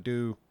they want to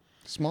do.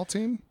 Small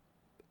team?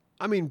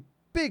 I mean,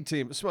 big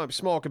team,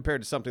 small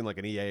compared to something like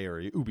an EA or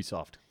a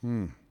Ubisoft.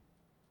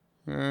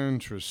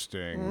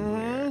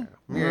 Interesting.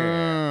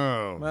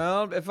 Yeah.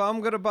 Well, if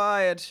I'm gonna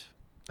buy it,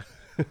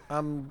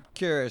 I'm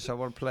curious. I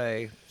want to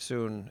play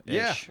soon.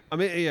 Yeah, I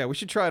mean, yeah, we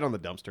should try it on the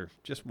dumpster.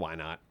 Just why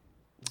not?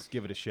 Let's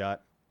give it a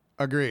shot.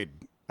 Agreed.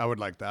 I would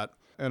like that.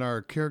 And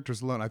our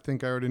characters alone, I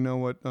think I already know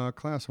what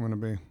class I'm going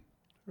to be.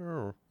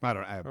 Oh, I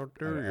don't I have, I have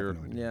no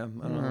idea. Yeah,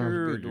 I don't know how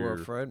to be a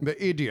dwarf, right?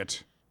 The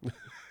idiot.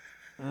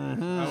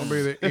 I'll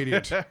be the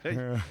idiot.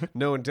 Yeah.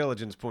 no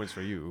intelligence points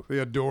for you.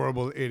 The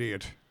adorable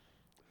idiot.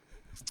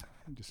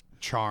 Just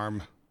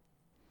charm.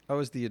 I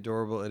was the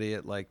adorable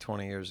idiot like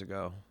 20 years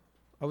ago.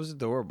 I was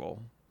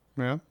adorable.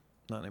 Yeah.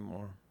 Not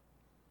anymore.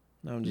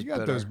 No, I'm You just got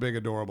bitter. those big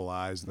adorable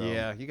eyes though.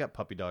 Yeah, you got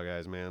puppy dog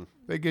eyes, man.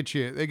 They get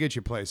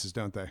you places,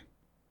 don't they?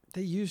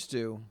 They used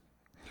to.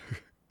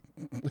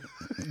 They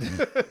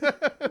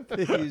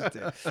used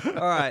to.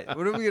 All right,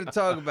 what are we going to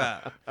talk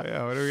about?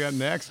 Yeah, what do we got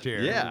next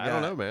here? Yeah, I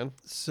don't know, man.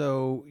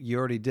 So you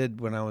already did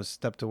when I was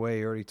stepped away.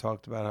 You already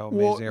talked about how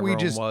amazing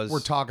everyone was. we're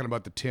talking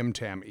about the Tim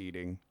Tam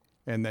eating,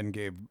 and then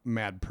gave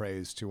mad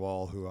praise to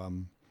all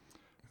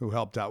who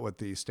helped out with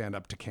the stand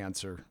up to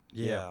cancer.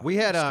 Yeah. We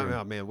had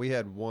we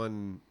had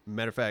one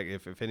matter of fact,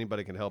 if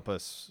anybody can help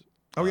us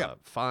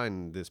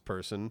find this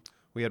person.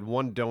 We had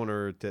one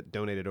donor that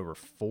donated over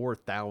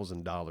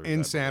 $4,000.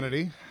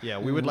 Insanity. Yeah,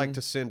 we would like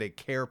to send a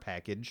care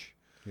package,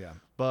 Yeah.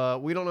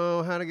 but we don't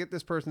know how to get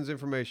this person's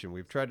information.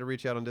 We've tried to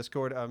reach out on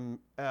Discord.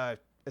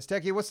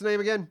 Esteki, what's the name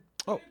again?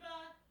 Uber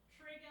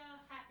Trigger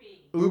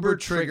Happy. Uber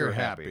Trigger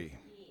Happy.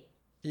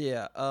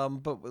 Yeah,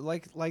 but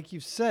like you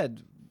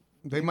said,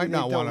 They might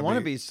not want want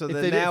to be. So If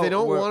then they, now if they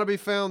don't we're- want to be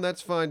found,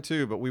 that's fine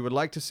too. But we would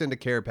like to send a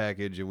care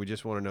package, and we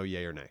just want to know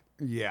yay or nay.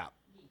 Yeah.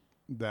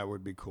 That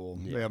would be cool.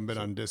 They haven't been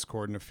on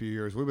Discord in a few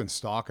years. We've been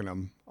stalking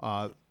them.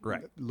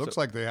 Right. Looks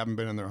like they haven't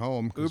been in their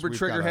home. 'cause Uber we've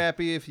trigger got a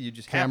happy. If you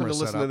just happen camera to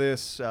set listen to up.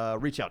 this,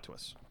 reach out to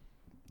us.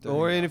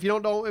 And if you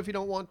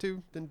don't want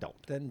to, then don't.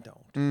 Then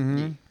don't.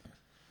 Mm-hmm.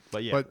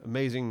 But yeah, But-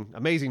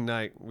 amazing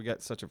night. We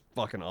got such a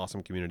fucking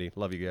awesome community.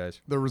 Love you guys.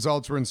 The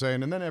results were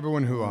insane, and then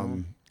everyone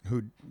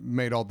who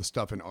made all the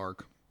stuff in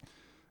Arc,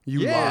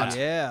 you Yeah. lot.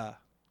 Yeah.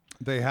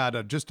 They had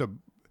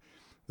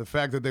the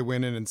fact that they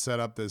went in and set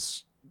up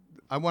this.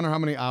 I wonder how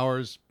many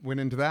hours went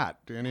into that.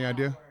 Any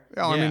idea?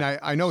 Oh, I mean,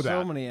 I know that.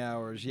 So many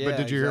hours. Yeah. But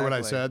did you hear what I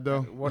exactly. said,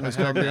 though? Wonder Miss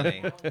how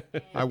Deglia?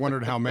 many. I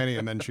wondered how many,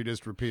 and then she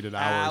just repeated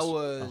hours.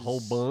 Hours. A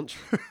whole bunch.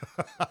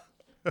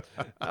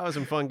 That was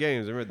some fun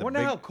games. Remember the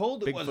Wonder how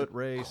cold it was. Bigfoot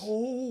race.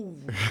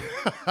 Cold.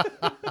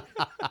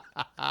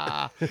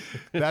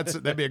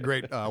 That'd be a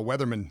great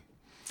weatherman.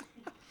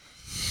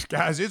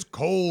 Guys, it's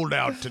cold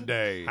out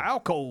today. How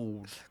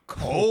cold?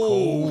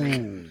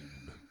 Cold.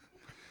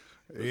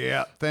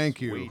 Yeah, thank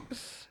you.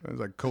 It was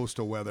like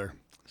coastal weather.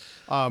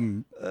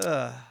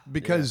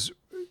 Because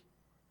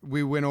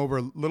we went over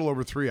a little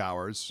over 3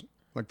 hours,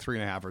 like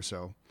 3.5 or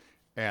so,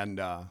 and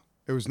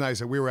it was nice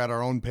that we were at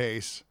our own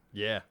pace,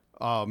 Yeah.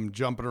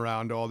 jumping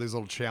around to all these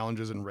little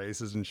challenges and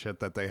races and shit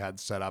that they had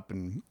set up,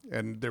 and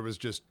there was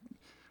just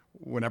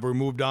whenever we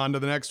moved on to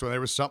the next one,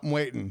 there was something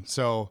waiting.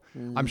 So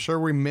I'm sure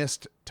we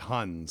missed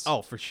tons.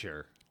 Oh, for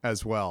sure.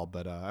 As well,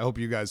 but I hope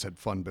you guys had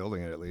fun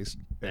building it at least.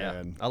 Yeah.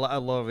 And I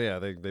love. Yeah,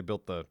 they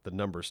built the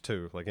numbers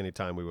too. Like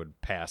anytime we would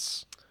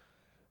pass.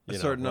 You know,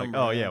 certain like, number,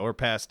 oh yeah. yeah, we're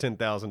past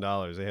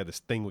 $10,000. They had this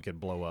thing we could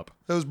blow up.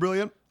 it was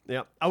brilliant.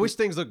 Yeah, I wish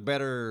things looked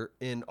better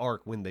in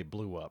Ark when they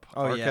blew up.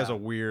 Oh, Ark yeah. has a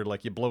weird,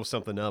 like you blow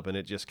something up and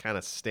it just kind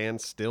of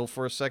stands still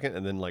for a second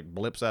and then like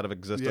blips out of Yeah.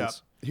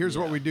 existence. Here's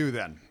what we do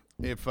then.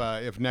 If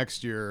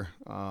next year,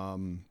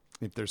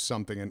 if there's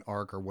something in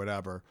Arc or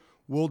whatever,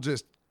 we'll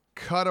just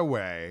cut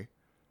away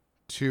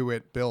to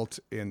it built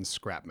in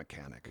Scrap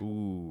Mechanic.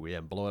 Ooh, yeah,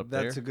 blow up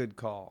That's there. a good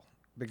call.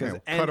 Because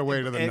Yeah, cut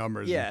away to the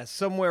numbers Yeah,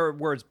 somewhere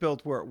where it's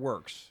built where it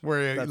works.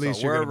 Where at That's least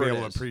all, you're going to be wherever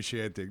able it to is.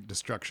 appreciate the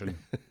destruction.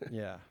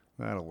 Yeah.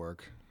 That'll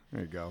work.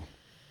 There you go.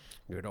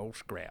 Good old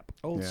scrap.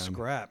 Old Yeah.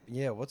 Scrap.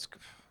 Yeah, what's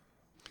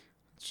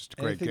It's just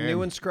a great anything game.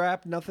 new in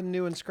Scrap? Nothing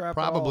new in Scrap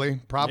at all? Probably. Yeah,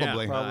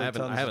 Probably I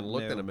haven't tons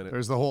looked new. in a minute.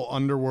 There's the whole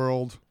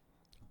underworld.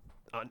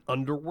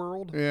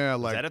 Underworld? Yeah,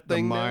 like that a the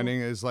thing now?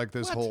 mining is like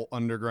this What? whole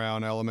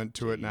underground element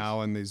to it now,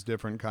 and these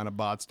different kind of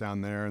bots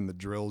down there, and the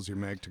drills you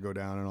make to go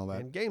down and all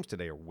that. And games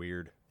today are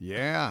weird.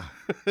 Yeah,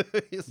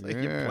 It's like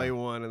you Yeah. play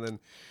one and then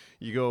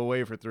you go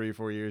away for 3 or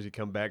 4 years, you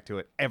come back to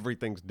it,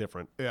 everything's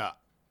different. yeah.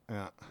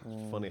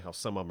 It's funny how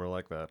some of them are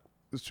like that.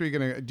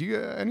 Speaking of, do you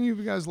any of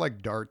you guys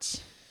like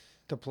darts?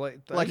 To play.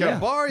 Like yeah. at a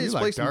bar, You you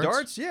like play some darts?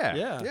 darts? Yeah.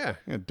 Yeah. Yeah.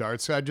 Yeah,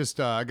 darts. I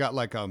just I got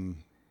like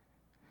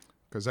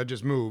because I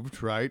just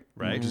moved, right?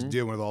 Right. Just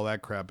dealing with all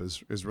that crap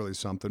is really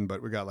something.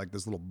 But we got like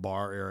this little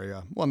bar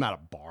area. Well, not a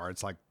bar.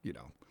 It's like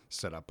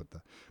set up at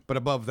the. But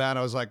above that,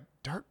 I was like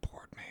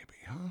dartboard maybe,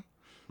 huh?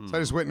 So I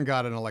just went and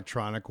got an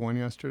electronic one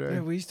yesterday.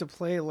 Yeah, we used to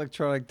play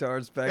electronic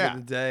darts back Yeah. in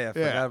the day. I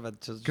forgot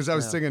about just Because I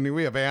was now. thinking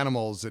we have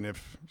animals, and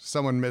if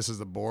someone misses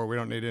the board, we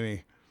don't need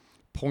any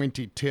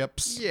pointy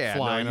tips Yeah.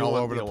 flying no, you all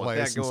don't over want the that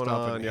place and going stuff.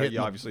 on. And Yeah, hitting you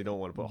the obviously don't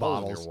want to put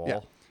bottles. holes in your Yeah.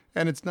 wall.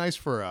 And it's nice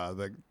for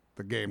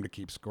the game to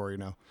keep score,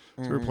 So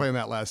we were playing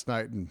that last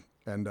night, and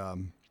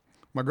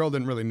my girl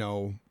didn't really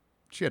know.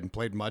 She hadn't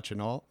played much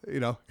and all,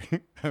 I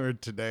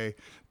heard today,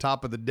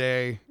 top of the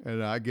day,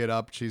 and I get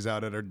up. She's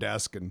out at her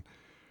desk, and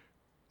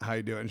how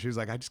you doing? She was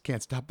like, I just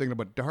can't stop thinking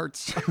about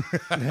darts.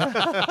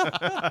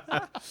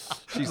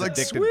 She's like,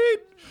 addicted. sweet.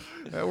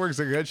 That works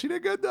so good. She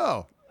did good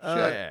though.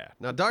 Yeah.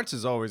 Now darts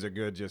is always a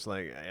good, just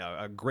like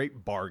a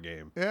great bar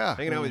game. Yeah.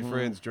 Hanging out with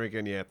friends,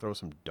 drinking. Yeah, throw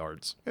some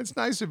darts. It's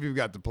nice if you've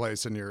got the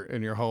place in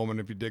your home, and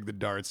if you dig the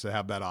darts to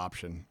have that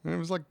option. And it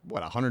was like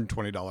what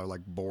 $120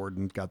 like board,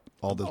 and got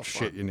all the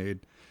shit you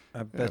need.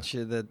 I bet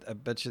you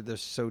they're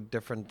so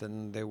different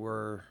than they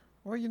were.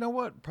 Well, you know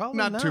what? Probably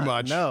Not too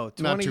much. No,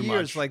 Not 20 too years.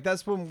 much. Like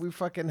that's when we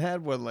fucking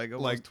had one. Like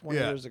almost 20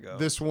 years ago.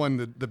 This one,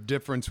 the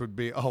difference would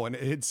be and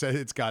it said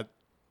it's got.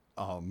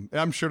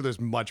 I'm sure there's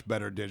much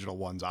better digital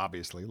ones,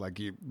 obviously,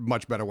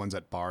 much better ones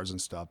at bars and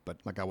stuff. But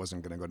like I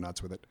wasn't gonna go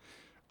nuts with it.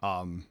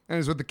 And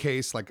it's with the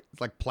case, like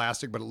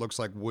plastic, but it looks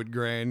like wood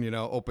grain.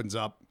 Opens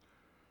up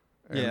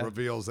and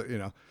reveals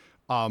that.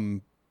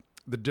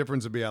 The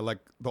difference would be like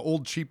the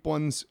old cheap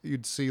ones.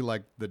 You'd see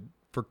like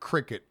for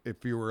cricket,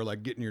 if you were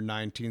like getting your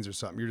 19s or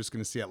something, you're just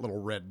gonna see that little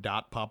red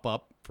dot pop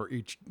up for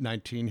each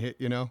 19 hit.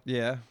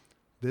 Yeah.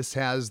 This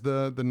has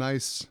the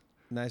nice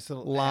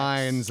Little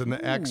lines X. and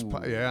the X.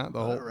 Yeah,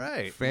 the whole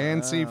right.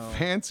 fancy.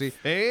 Fancy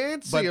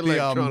But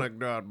electronic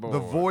dartboard. the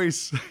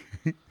voice.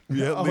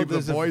 Yeah, Oh, leave the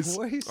there's a voice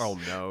Oh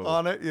no.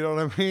 on it. You know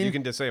what I mean? You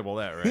can disable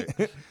that,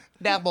 right?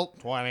 Double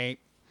 20.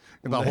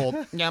 the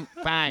whole. Yep,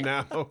 fine.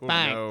 No,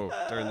 Fine. no.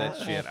 Turn that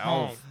shit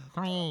off.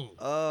 Clean.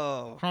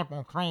 Oh,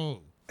 Triple clean.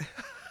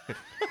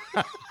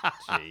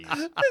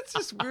 Jeez. it's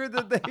just weird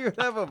that they would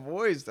have a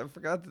voice. I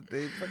forgot that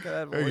they fucking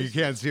had You voices.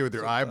 can't see with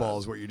your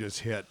eyeballs what you just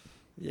hit.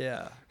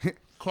 Yeah.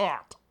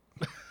 Cat.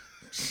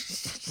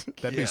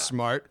 That'd be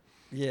smart.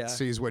 Yeah.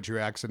 Sees what you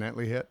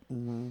accidentally hit.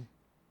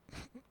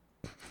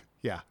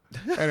 Yeah.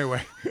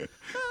 Anyway,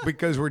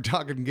 because we're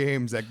talking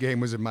games, that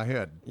game was in my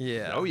head.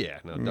 Yeah. Oh yeah,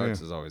 no,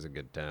 darts is always a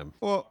good time.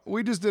 Well,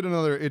 we just did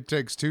another It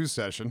Takes Two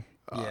session.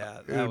 Yeah,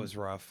 that was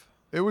rough.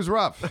 It was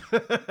rough.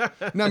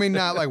 No, I mean,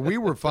 not like we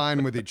were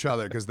fine with each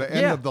other because the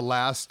end Yeah. of the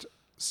last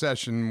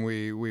session,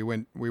 we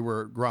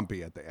were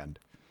grumpy at the end.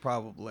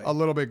 Probably. A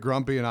little bit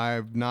grumpy, and I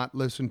have not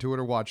listened to it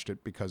or watched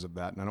it because of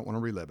that, and I don't want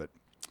to relive it.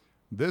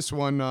 This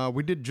one,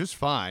 we did just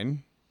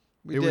fine.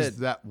 We it was did.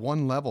 that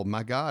one level.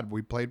 My God,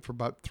 we played for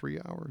about 3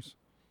 hours.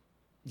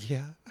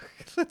 Yeah.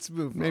 Let's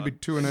move Maybe on.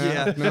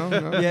 2.5.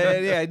 No.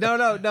 Yeah.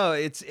 No.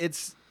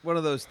 It's one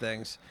of those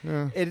things.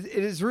 Yeah. It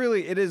is a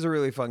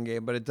really fun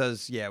game, but it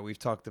does. Yeah, we've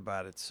talked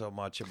about it so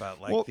much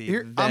about like Well, the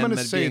here- them I'm gonna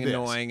and say being this.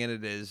 annoying, and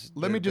it is.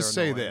 Let me just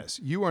they're say annoying. this.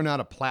 You are not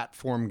a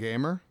platform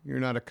gamer. You're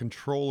not a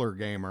controller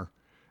gamer.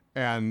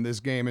 And this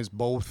game is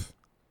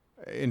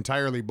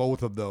entirely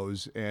both of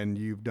those, and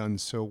you've done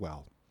so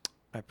well.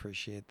 I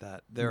appreciate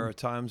that. There are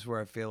times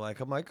where I feel like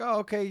I'm like, oh,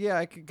 okay, yeah,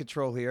 I can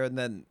control here, and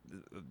then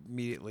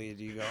immediately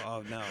you go,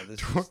 oh no,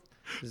 this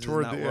is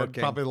Toward not the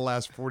working. probably the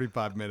last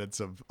 45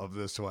 minutes of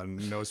this one,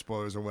 no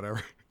spoilers or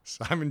whatever.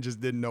 Simon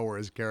just didn't know where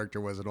his character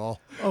was at all.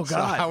 Oh, So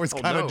God. I was Oh,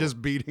 kind of no.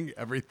 just beating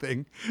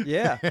everything.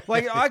 Yeah,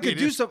 like I could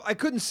do did. stuff. I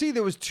couldn't see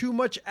there was too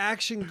much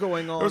action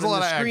going on was a on lot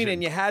the of screen, action.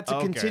 and you had to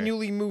Okay.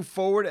 continually move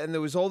forward, and there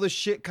was all this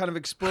shit kind of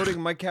exploding.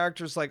 And my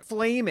character's like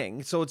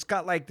flaming, so it's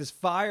got like this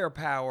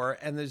firepower,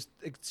 and there's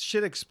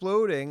shit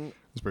exploding.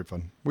 It's pretty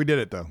fun. We did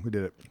it though. We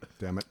did it.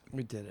 Damn it.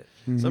 We did it.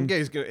 Some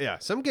games go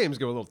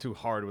a little too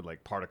hard with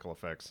like particle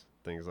effects,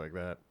 things like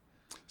that.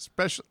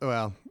 Especially,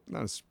 well,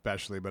 not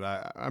especially, but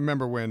I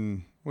remember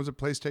when was it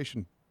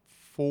PlayStation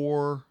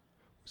 4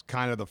 was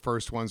kind of the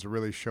first ones to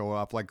really show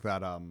off like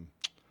that.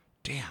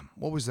 Damn,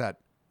 what was that?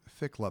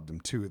 Thick loved them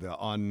too.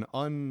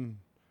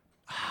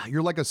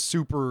 You're like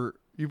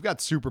you've got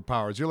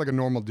superpowers. You're like a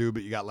normal dude,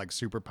 but you got like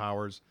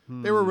superpowers.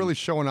 They were really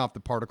showing off the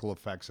particle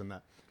effects in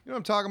that. You know what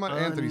I'm talking about?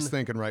 Anthony's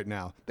thinking right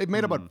now. They've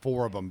made about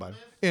 4 of them, but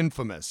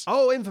Infamous.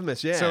 Oh,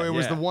 Infamous, yeah. So it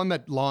was yeah. the one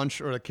that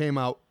launched or that came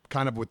out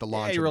kind of with the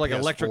launch. Yeah, you were of like the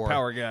an electric PS4.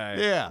 power guy.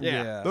 Yeah,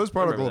 Yeah. Those I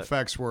particle remember that.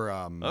 effects were.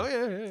 Oh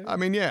yeah. I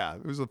mean, yeah,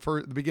 it was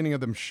the beginning of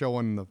them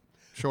showing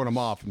them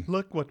off. And,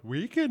 Look what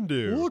we can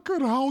do. look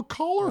at how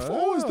colorful.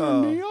 Oh, is there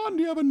neon?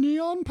 Do you have a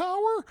neon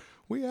power?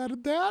 We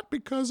added that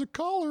because of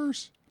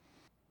colors.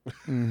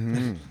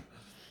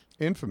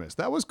 Infamous.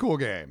 That was a cool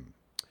game.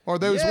 Or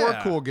those were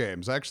Yeah. cool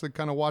games. I actually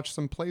kind of watched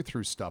some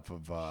playthrough stuff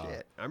of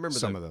Shit. I remember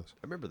some of those. I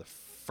remember the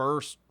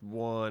first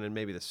one and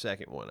maybe the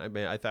second one.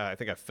 I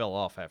think I fell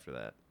off after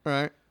that.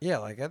 Right? Yeah,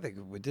 like I think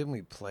didn't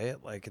we play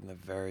it like in the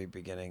very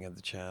beginning of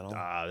the channel?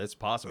 Ah, that's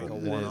possible. Like a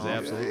It is one-off.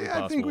 absolutely Yeah, I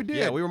possible. think we did.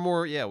 Yeah, we were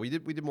more. Yeah, we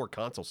did more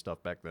console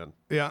stuff back then.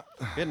 Yeah.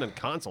 We hadn't done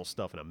console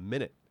stuff in a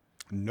minute.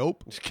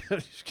 Nope. Just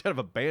kind of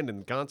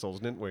abandoned consoles,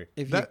 didn't we?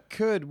 If That- you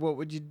could, what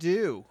would you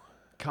do?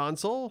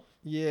 Console?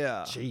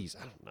 Yeah. Jeez,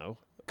 I don't know.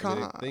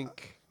 I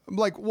think.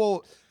 Like,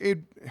 well,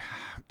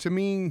 to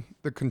me,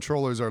 the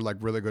controllers are like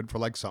really good for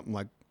like something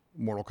like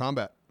Mortal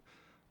Kombat.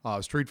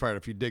 Street Fighter,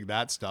 if you dig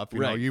that stuff, you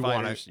know, Right, you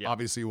want fighters, to yeah.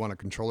 obviously you want a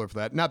controller for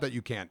that. Not that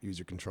you can't use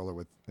your controller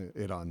with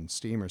it on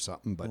Steam or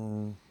something, but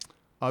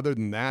other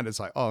than that, it's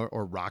like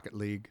or Rocket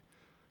League,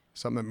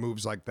 something that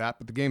moves like that.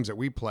 But the games that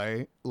we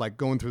play, like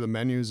going through the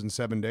menus in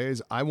 7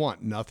 days, I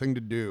want nothing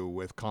to do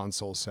with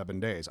console 7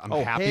 days. I'm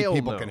Oh, happy hell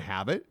people no. can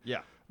have it. Yeah.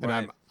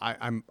 And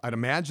I'd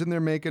imagine they're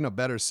making a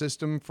better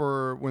system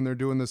for when they're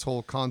doing this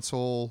whole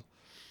console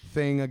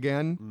thing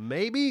again.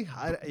 Maybe.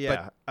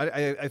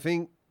 I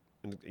think,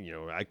 you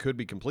know, I could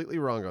be completely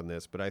wrong on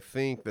this, but I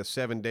think the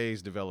 7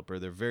 Days developer,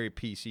 they're very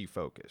PC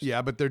focused.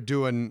 Yeah, but they're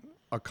doing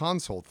a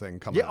console thing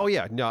coming Yeah. up. Oh,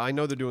 yeah. No, I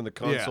know they're doing the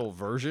console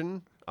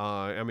version.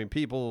 I mean,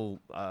 people,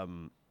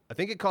 I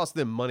think it costs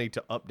them money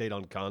to update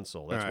on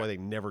console. That's why Right. they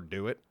never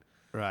do it.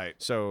 Right.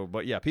 So,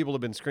 but yeah, people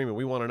have been screaming,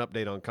 we want an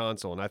update on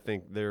console. And I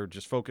think they're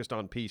just focused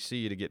on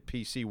PC to get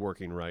PC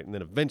working right. And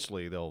then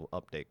eventually they'll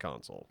update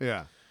console.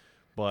 Yeah.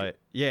 But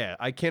yeah,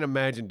 I can't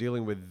imagine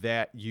dealing with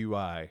that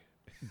UI.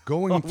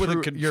 Going With a through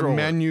your controller.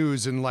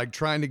 menus and like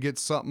trying to get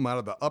something out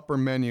of the upper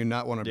menu,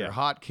 not one of your Yeah.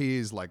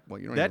 hotkeys. Like, well,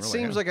 you don't That even really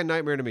seems have- like a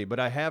nightmare to me, but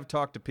I have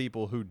talked to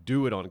people who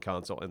do it on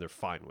console and they're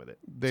fine with it.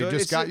 They So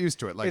just it's got used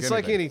to it, like it's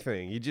like anything.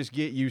 anything. You just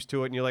get used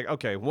to it and you're like,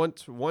 okay,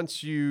 once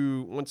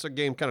a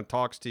game kind of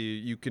talks to you,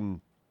 you can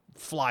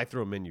fly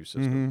through a menu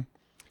system.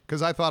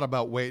 Because I thought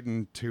about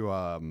waiting to,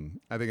 I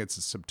think it's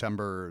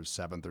September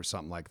 7th or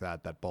something like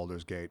that, that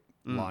Baldur's Gate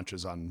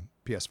launches on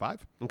PS5.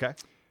 Okay.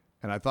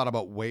 And I thought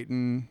about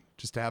waiting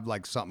just to have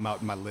like something out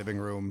in my living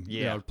room, you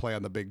Yeah. know, play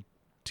on the big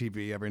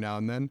TV every now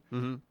and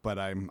then. But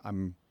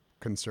I'm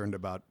concerned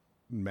about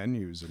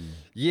menus and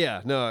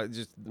Yeah, no,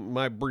 just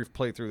my brief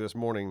playthrough this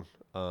morning.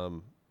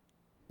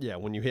 Yeah,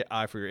 when you hit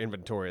I for your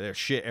inventory, there's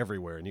shit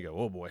everywhere, and you go,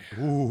 oh boy.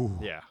 Ooh.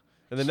 Yeah.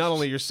 And then not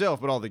only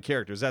yourself, but all the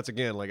characters. That's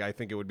again, like, I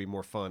think it would be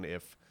more fun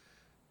if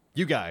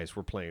you guys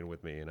were playing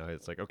with me, and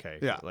it's like, okay,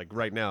 Yeah. like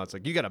right now, it's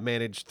like you got to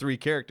manage 3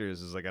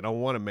 characters. It's like I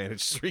don't want to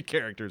manage 3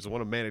 characters. I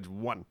want to manage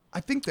 1.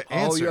 I think the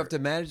answer. Oh, you have to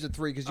manage the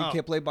 3 because you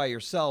can't play by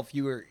yourself.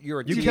 You're a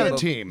You team. get a of-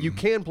 team. You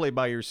can play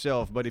by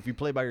yourself, but if you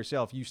play by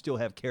yourself, you still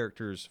have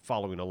characters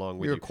following along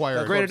with You're you.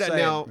 acquired. Granted, That's what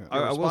I'm now saying. I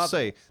will Responsible.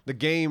 say the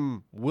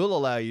game will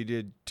allow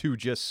you to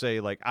just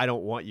say like, I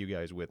don't want you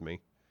guys with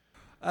me.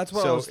 That's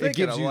what I So was it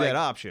thinking. gives I'm you like, that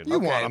option. You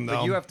okay, want 'em, but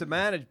though. you have to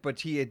manage.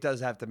 But it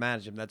does have to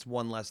manage them. That's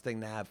one less thing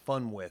to have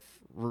fun with,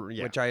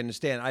 Yeah. which I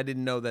understand. I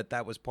didn't know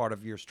that was part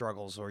of your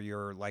struggles or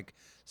your like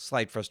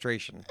slight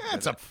frustration.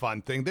 It's a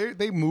fun thing.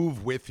 They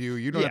move with you.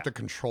 You don't Yeah. have to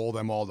control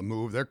them all to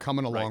move. They're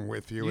coming along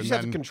with you, You and just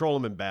have then to control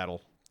them in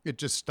battle. it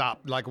just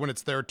stopped. Like when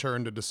it's their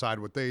turn to decide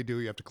what they do,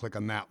 you have to click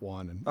on that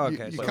one, and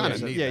Okay, you so kind of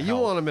there's a- need. Yeah, the you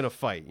help. want them in a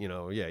fight.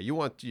 Yeah, you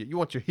want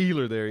your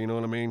healer there. You know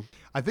what I mean?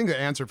 I think the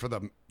answer for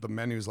the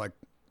menus, like,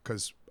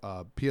 because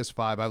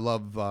PS5, I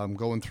love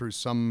going through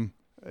some,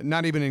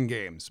 not even in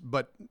games,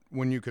 but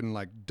when you can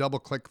like double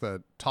click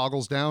the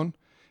toggles down,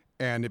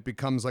 and it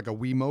becomes like a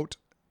Wiimote,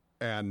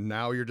 and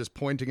now you're just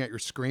pointing at your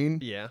screen.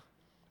 Yeah.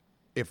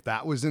 If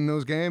that was in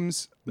those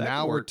games, That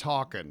now could we're work.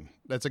 talking.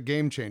 That's a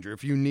game changer.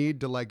 If you need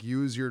to like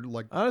use your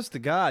like Honest to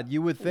God,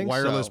 you would think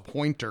wireless so.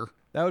 pointer.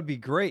 That would be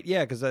great.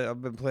 Yeah, because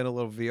I've been playing a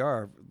little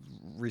VR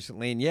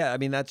recently, and yeah, I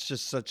mean that's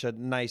just such a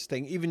nice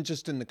thing, even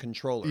just in the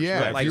controllers. Yeah,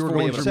 But, if like you were for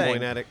going what to you're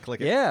Point saying. at it,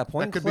 click it. Yeah,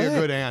 point That could click. be a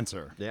good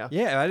answer. Yeah.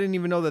 Yeah, I didn't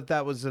even know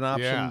that was an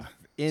option. Yeah.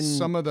 In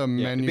Some of the Yeah,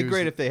 menus. it'd be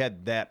great if they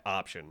had that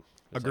option.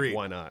 It's like, Agreed.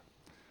 why not?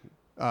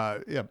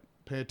 Yeah,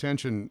 pay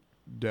attention,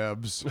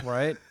 devs.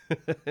 right.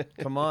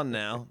 Come on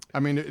now. I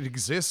mean, it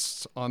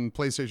exists on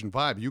PlayStation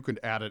 5. You could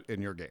add it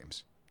in your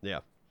games. Yeah.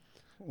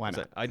 Why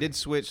So not? I did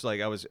switch. Like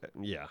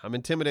I'm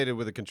intimidated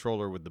with a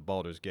controller with the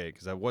Baldur's Gate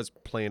because I was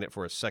playing it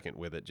for a second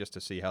with it just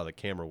to see how the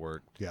camera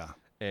worked. Yeah.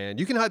 And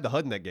you can hide the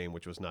HUD in that game,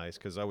 which was nice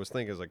because I was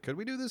thinking, like, could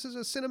we do this as a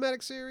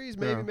cinematic series?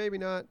 Maybe, Yeah. maybe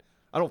not.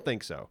 I don't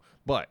think so.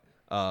 But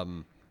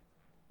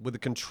with the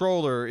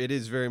controller, it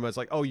is very much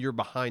like, oh, you're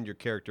behind your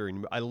character,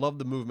 and I love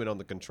the movement on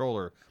the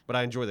controller, but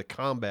I enjoy the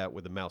combat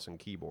with the mouse and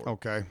keyboard.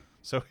 Okay.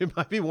 So it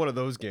might be one of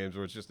those games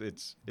where it's just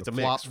it's a flop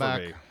mix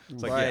back. for me.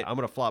 It's like, Right. yeah, I'm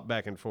gonna flop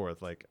back and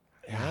forth. Like,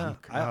 Yeah,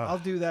 I'll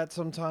do that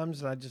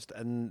sometimes, and I just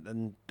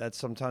and that's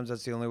sometimes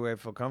that's the only way I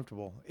feel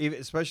comfortable. Even,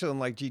 especially in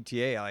like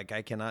GTA, like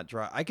I cannot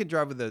drive. I could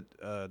drive with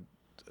a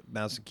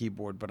mouse and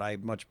keyboard, but I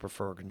much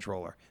prefer a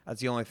controller.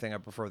 That's the only thing I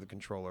prefer the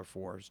controller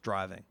for is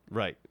driving.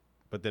 right.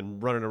 But then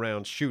running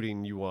around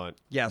shooting, you want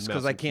Yes, mouse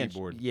because I and can't.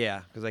 keyboard.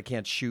 Yeah, because I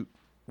can't shoot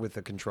with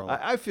a controller.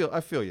 I feel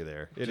you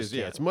there. It is.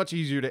 Yeah, it's much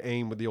easier to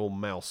aim with the old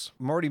mouse.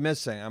 I'm already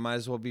missing. I might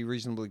as well be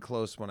reasonably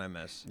close when I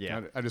miss.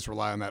 Yeah, I just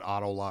rely on that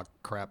auto lock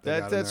crap. They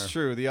got in that's there.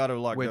 true. The auto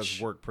lock Which- does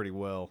work pretty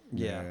well.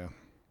 Yeah.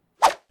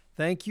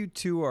 Thank you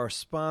to our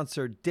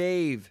sponsor,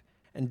 Dave.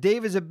 And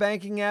Dave is a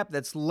banking app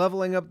that's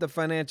leveling up the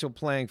financial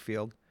playing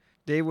field.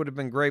 Dave would have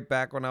been great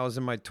back when I was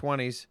in my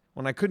 20s,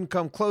 when I couldn't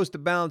come close to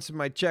balancing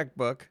my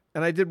checkbook,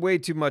 and I did way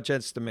too much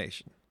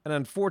estimation. And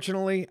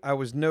unfortunately, I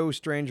was no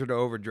stranger to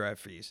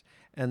overdraft fees,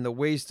 and the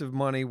waste of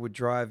money would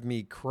drive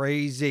me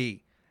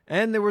crazy.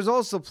 And there was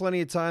also plenty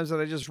of times that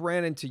I just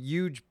ran into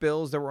huge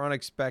bills that were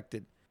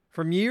unexpected.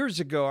 From years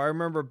ago, I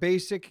remember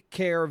basic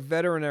care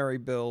veterinary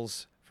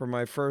bills for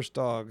my first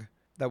dog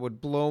that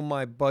would blow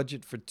my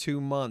budget for 2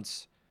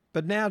 months.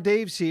 But now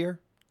Dave's here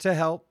to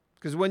help,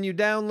 because when you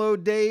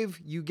download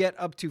Dave, you get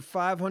up to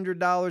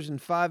 $500 in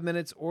 5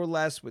 minutes or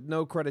less with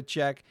no credit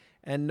check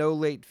and no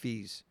late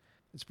fees.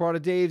 It's part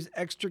of Dave's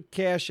extra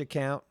cash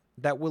account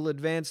that will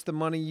advance the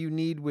money you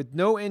need with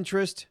no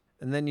interest,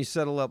 and then you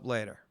settle up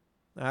later.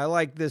 I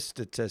like this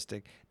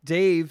statistic.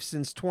 Dave,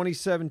 since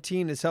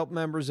 2017, has helped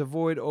members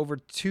avoid over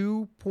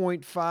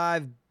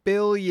 $2.5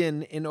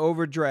 billion in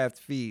overdraft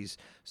fees.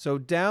 So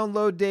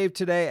download Dave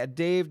today at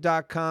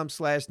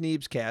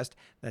dave.com/Neebscast.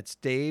 That's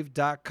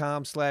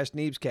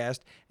dave.com/Neebscast,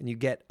 and you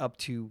get up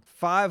to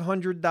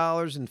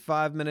 $500 in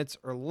 5 minutes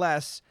or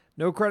less.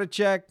 No credit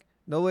check,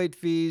 no late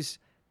fees.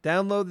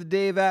 Download the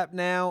Dave app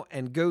now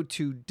and go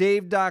to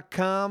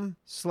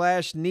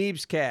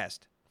dave.com/Neebscast.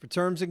 For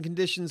terms and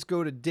conditions,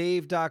 go to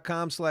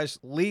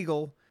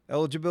dave.com/legal.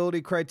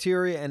 Eligibility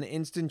criteria and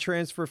instant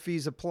transfer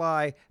fees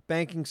apply.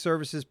 Banking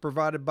services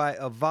provided by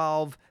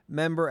Evolve,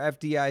 member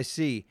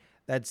FDIC.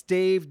 That's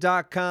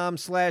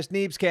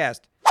dave.com/Neebscast.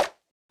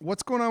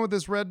 What's going on with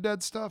this Red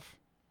Dead stuff?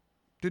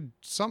 Did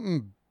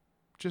something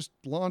just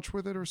launch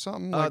with it or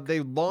something? Like They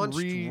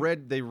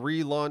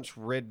relaunched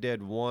Red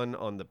Dead 1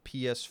 on the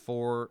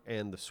PS4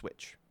 and the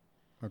Switch.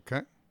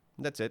 Okay.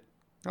 That's it.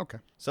 Okay.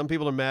 Some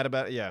people are mad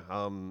about it. Yeah.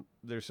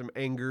 There's some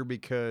anger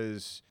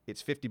because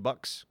it's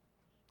 $50.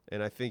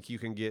 And I think you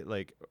can get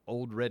like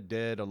old Red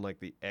Dead on like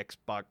the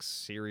Xbox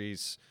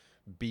Series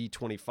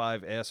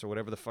B25S or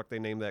whatever the fuck they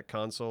name that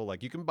console.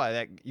 Like you can buy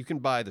that. You can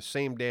buy the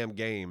same damn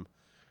game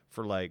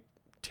for like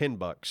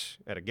 $10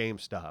 at a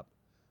GameStop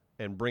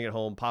and bring it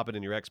home, pop it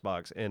in your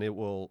Xbox, and it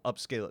will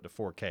upscale it to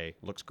 4K.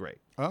 Looks great.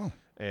 Oh.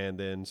 And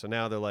then so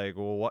now they're like,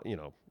 well, what?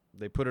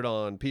 They put it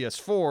on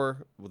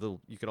PS4.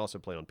 You can also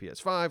play it on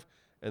PS5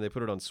 and they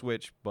put it on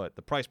Switch, but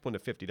the price point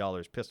of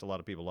 $50 pissed a lot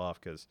of people off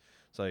because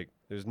it's like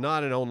there's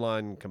not an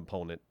online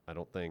component, I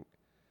don't think,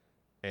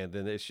 and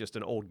then it's just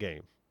an old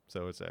game.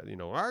 So it's that,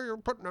 you're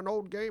putting an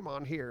old game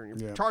on here and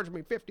you're charging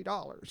me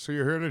 $50. So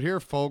you heard it here,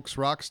 folks.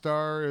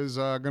 Rockstar is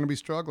going to be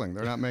struggling.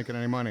 They're not making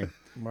any money.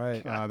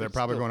 Right. They're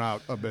probably going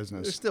out of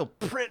business. They're still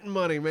printing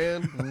money,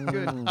 man.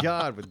 Good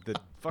God, with the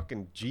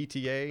fucking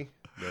GTA,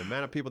 the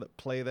amount of people that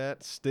play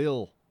that,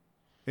 still.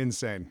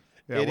 Insane.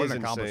 Yeah, It what is an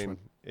accomplishment.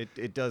 insane.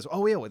 It does.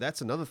 Oh, yeah, well,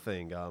 that's another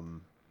thing.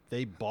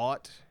 They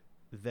bought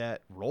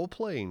that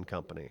role-playing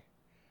company.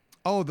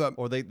 Oh,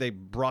 Or they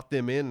brought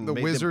them in. And the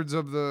made Wizards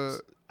them, of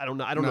the... I don't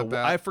know. not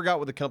that. I forgot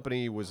what the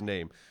company was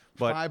named.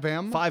 But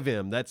 5M?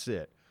 5M, that's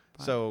it.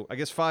 So I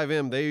guess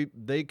 5M,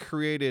 they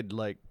created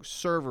like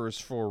servers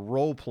for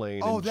role-playing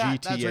in GTA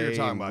that's what you're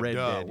talking and about. Red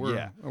Duh,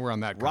 Dead. we're on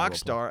that kind of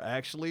Rockstar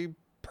actually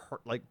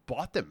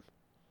bought them,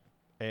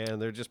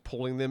 and they're just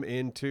pulling them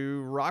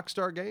into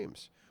Rockstar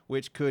games,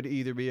 which could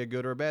either be a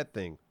good or a bad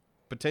thing.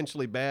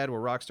 Potentially bad, where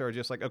Rockstar are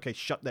just like, okay,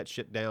 shut that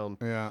shit down,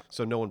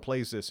 so no one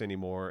plays this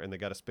anymore, and they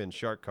got to spend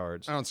shark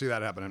cards. I don't see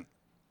that happening.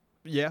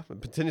 Yeah,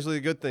 potentially a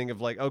good thing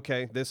of like,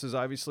 okay, this is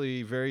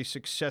obviously very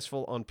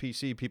successful on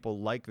PC. People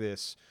like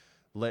this.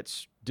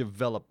 Let's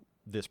develop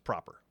this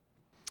proper.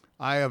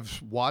 I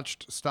have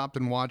stopped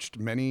and watched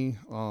many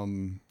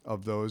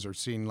of those, or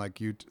seen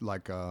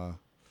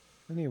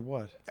Any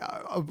what?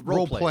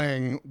 role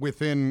playing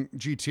within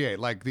GTA,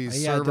 like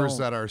these Yeah, I servers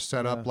don't. that are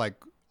set up. Like,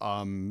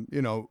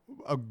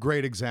 a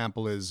great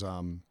example is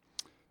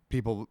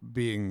people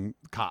being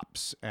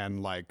cops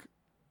and like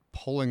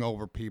pulling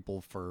over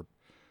people for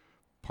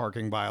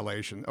parking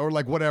violation or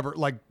like whatever,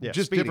 like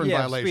just speeding. different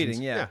violations.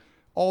 Speeding, yeah.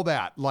 All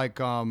that, like,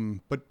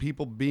 but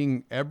people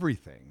being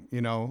everything,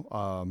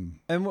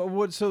 And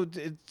what? So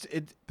They're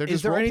is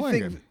just there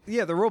role-playing anything? it.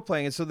 Yeah, they're role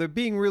playing it. So they're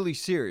being really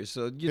serious.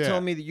 So you're Yeah.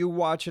 telling me that you're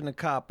watching a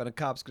cop, and a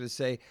cop's going to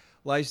say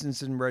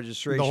license and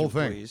registration, The whole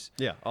thing. please.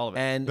 Yeah, all of it.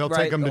 And they'll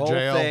right, take them the to whole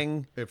jail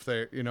thing, if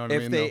they, you know what I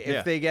mean? if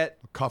They'll they get.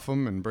 cuff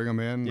them and bring them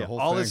in. yeah, The whole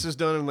all thing. this is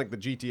done in like the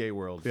GTA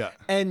world. Yeah.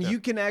 And you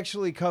can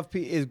actually cuff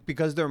people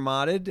because they're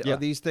modded. Yeah. Are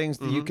these things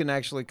that you can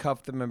actually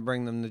cuff them and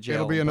bring them to jail?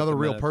 It'll be and put another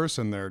them real in a-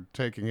 person they're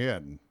taking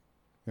in.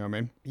 You know what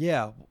I mean?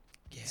 Yeah.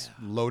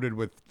 Loaded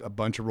with a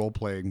bunch of role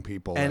playing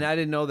people. And I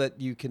didn't know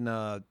that you can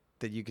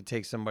could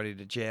take somebody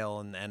to jail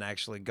and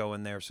actually go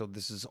in there. So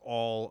this is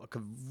all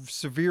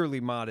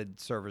severely modded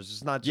servers.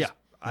 It's not just.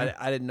 Yeah.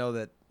 I didn't know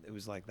that it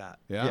was like that.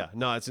 yeah.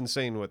 No, it's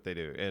insane what they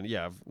do. And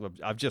yeah,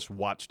 I've just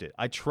watched it.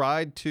 I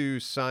tried to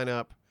sign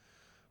up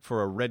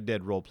for a Red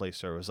Dead roleplay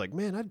server. I was like,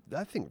 man,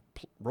 I think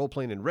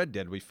role-playing in Red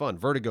Dead would be fun.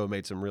 Vertigo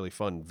made some really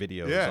fun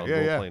videos on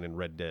role-playing in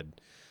Red Dead.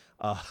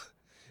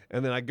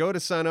 And then I go to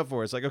sign up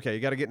for it. It's like, okay, you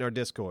got to get in our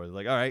Discord.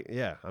 Like, all right,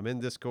 yeah, I'm in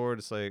Discord.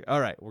 It's like, all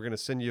right, we're going to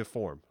send you a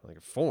form. Like,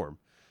 a form?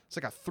 It's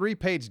like a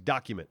 3-page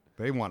document.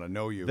 They want to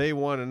know you. They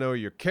want to know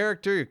your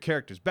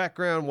character's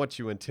background, what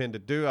you intend to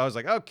do. I was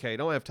like, okay,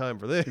 don't have time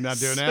for this. You're not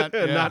doing that?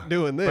 Yeah. Not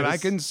doing this. But I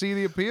can see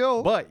the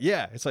appeal. But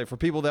yeah, it's like for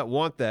people that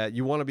want that,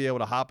 you want to be able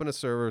to hop in a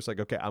server. It's like,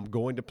 okay, I'm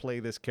going to play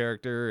this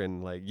character,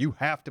 and like you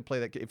have to play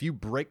that. If you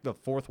break the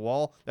fourth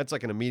wall, that's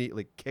like an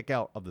immediately kick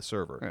out of the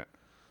server. Yeah.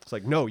 It's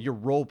like, no, you're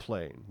role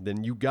playing.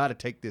 Then you got to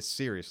take this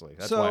seriously.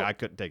 That's So- why I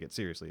couldn't take it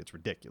seriously. It's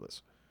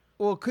ridiculous.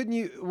 Well, couldn't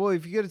you? Well,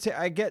 if you got to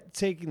I get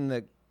taking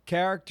the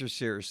character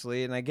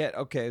seriously, and I get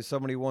okay. If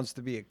somebody wants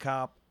to be a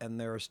cop and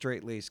they're a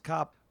straight laced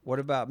cop, what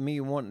about me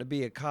wanting to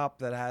be a cop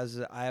that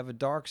I have a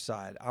dark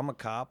side? I'm a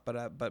cop,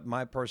 but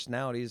my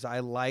personality is I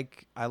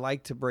like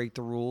to break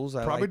the rules.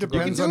 I Probably like to go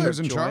depends to on the who's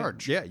in joint.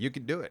 charge. Yeah, you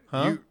could do it.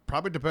 You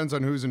probably depends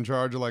on who's in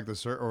charge of like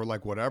or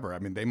like whatever. I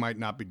mean, they might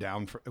not be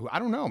down for. I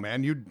don't know,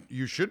 man.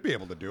 You should be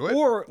able to do it.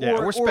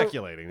 We're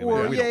speculating. I mean,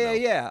 Or we don't know.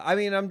 yeah. I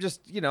mean, I'm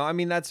just I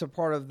mean that's a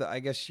part of I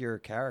guess your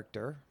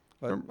character.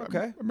 But okay.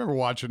 I remember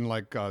watching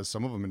like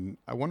some of them, and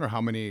I wonder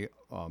how many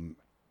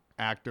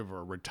active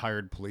or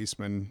retired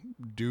policemen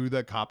do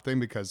the cop thing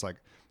because like,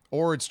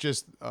 or it's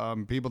just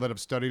people that have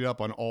studied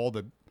up on all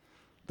the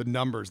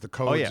numbers, the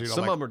codes. Oh yeah, you know,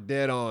 some like, of them are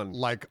dead on.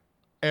 like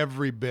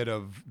every bit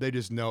of. They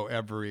just know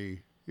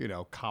every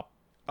cop.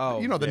 Oh,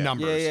 the yeah.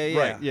 numbers. Yeah.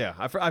 Right, yeah.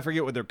 I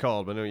forget what they're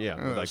called, but yeah.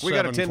 Like, we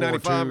got a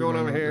 1095 going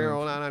over here,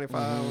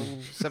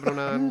 0995,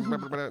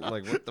 709.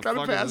 Like, what the Kind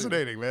fuck of is it?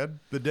 fascinating, man.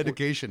 The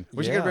dedication.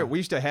 We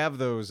used to have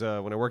those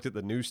when I worked at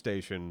the news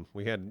station.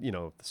 We had,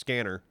 the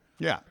scanner.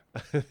 Yeah.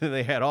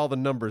 They had all the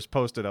numbers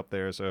posted up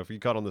there. So if you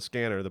caught on the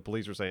scanner, the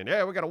police were saying,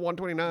 "Yeah, we got a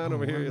 129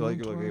 over here." You're like,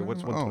 hey,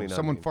 what's 129?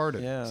 Someone mean?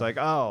 farted. Yeah. It's like,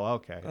 oh,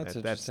 okay. That's That's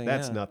interesting,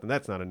 that's yeah. nothing.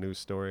 That's not a news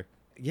story.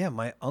 Yeah,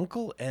 my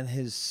uncle and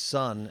his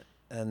son,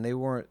 and they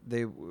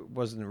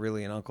wasn't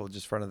really an uncle,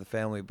 just friend of the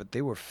family, but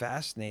they were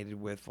fascinated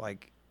with,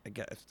 like, I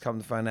guess,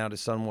 come to find out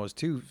his son was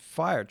too,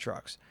 fire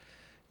trucks.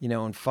 you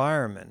know, and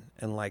firemen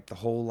and like the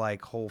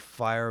whole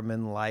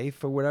fireman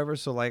life or whatever.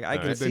 So like I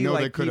can Did see they know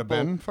like they could have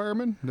people- been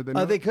firemen? Did they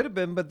know? They could have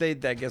been, but I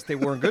guess they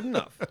weren't good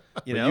enough.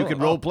 You know, You can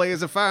role play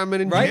as a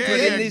fireman and right? Yeah, But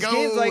yeah, in these go,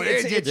 games, like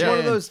it's yeah. one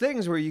of those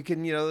things where you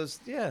can, you know,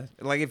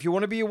 like if you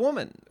want to be a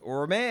woman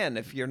or a man,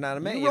 if you're not a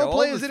man, You you know, role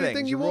play all as the anything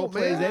things. you role want,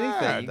 play as man.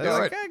 anything. Yeah, You go that's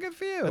like, right. good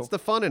for you. That's the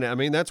fun in it. I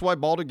mean, that's why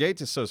Baldur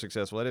Gates is so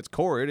successful. At its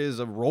core, it is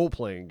a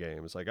role-playing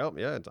game. It's like, oh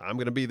yeah, I'm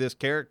going to be this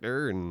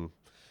character, and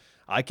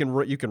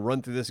you can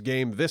run through this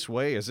game this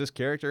way as this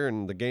character,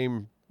 and the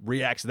game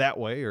reacts that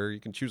way, or you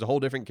can choose a whole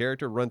different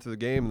character, run through the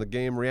game, and the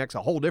game reacts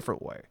a whole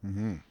different way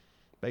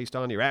based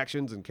on your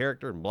actions and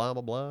character and blah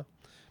blah blah.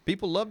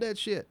 People love that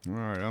shit. All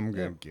right, I'm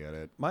gonna get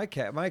it. My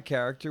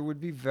character would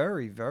be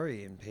very,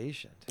 very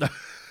impatient.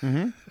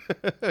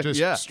 Just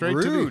Yeah. straight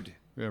Rude. to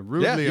the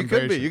rudely Yeah, you impatient.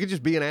 could be. You could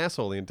just be an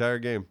asshole the entire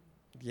game.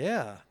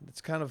 Yeah,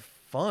 it's kind of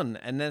fun.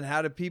 And then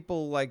how do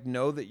people like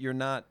know that you're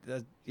not,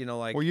 you know,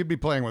 like Well, you'd be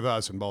playing with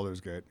us in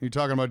Baldur's Gate. You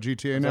talking about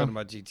GTA now? talking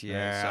about GTA?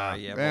 Yeah,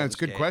 Sorry, yeah, man, it's Baldur's a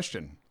good Gate.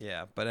 question.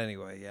 Yeah, but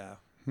anyway, yeah.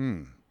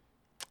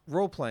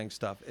 Role playing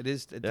stuff. It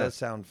Yeah. does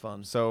sound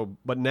fun. So,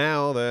 but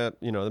now that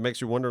that makes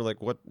you wonder,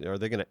 like, what are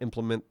they going to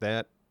implement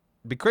that?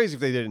 It'd be crazy if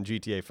they did it in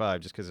GTA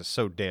 5 just because it's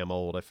so damn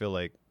old. I feel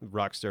like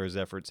Rockstar's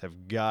efforts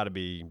have got to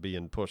be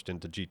being pushed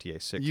into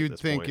GTA 6. You'd at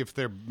this think point. if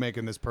they're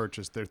making this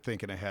purchase, they're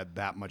thinking ahead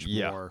that much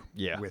more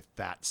with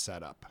that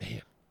setup.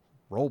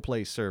 role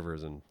play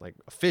servers and like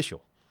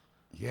official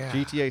Yeah.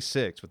 GTA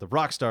 6 with the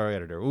Rockstar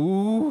editor.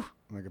 Ooh,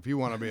 Like if you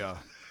want to be a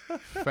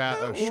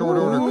short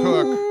order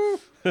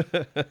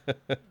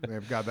cook,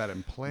 they've got that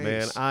in place.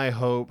 man, I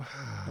hope.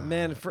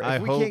 Man, I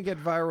if we hope- can't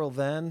get viral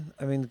then,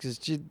 I mean, because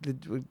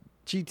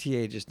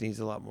GTA just needs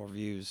a lot more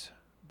views.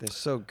 They're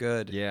so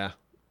good. Yeah.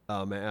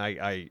 Man,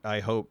 I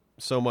hope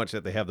so much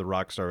that they have the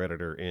Rockstar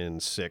editor in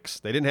 6.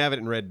 They didn't have it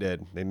in Red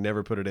Dead. They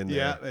never put it in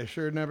Yeah, there. they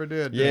sure never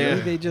did.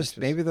 Yeah.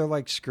 Maybe they're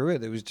like, screw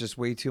it. It was just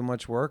way too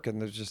much work, and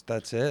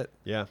that's it.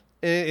 Yeah.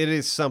 It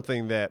is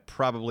something that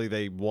probably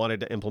they wanted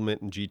to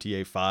implement in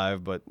GTA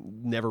 5, but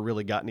never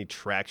really got any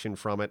traction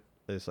from it.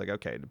 It's like,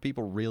 okay, do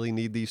people really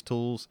need these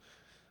tools?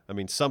 I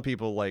mean, some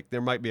people, like,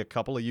 there might be a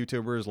couple of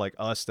YouTubers like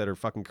us that are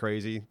fucking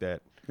crazy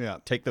that Yeah.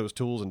 take those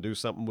tools and do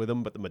something with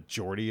them, but the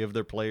majority of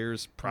their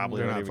players probably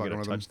They're aren't not even going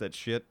fucking to with touch that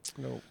shit.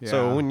 Nope.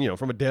 So Yeah. when,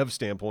 from a dev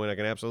standpoint, I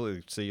can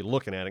absolutely see you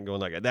looking at it and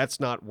going like, that's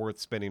not worth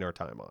spending our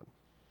time on.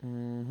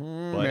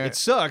 But Man. it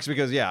sucks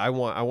because, yeah, I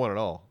want it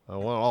all. I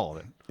want all of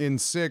it. In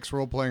 6,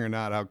 role playing or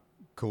not, how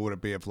cool would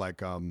it be if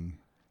like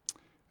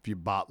if you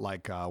bought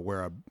like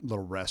where a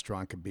little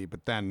restaurant could be,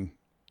 but then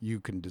you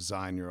can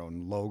design your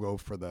own logo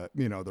for the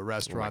the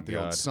restaurant, the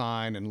old God.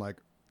 sign, and like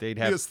They'd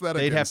the have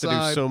aesthetic to do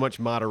inside. so much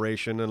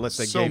moderation unless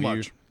they So gave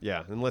much.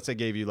 unless they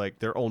gave you like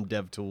their own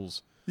dev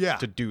tools Yeah.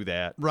 to do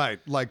that. Right,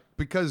 like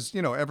because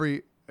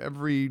every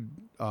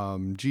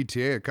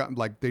GTA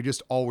like they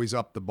just always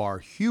up the bar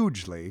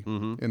hugely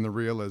in the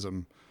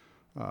realism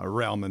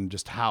realm, and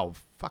just how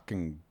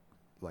fucking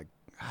like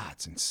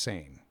it's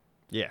insane.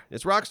 Yeah,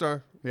 it's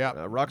Rockstar. Yeah.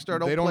 Rockstar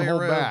don't They don't play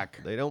hold around. back.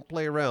 They don't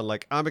play around.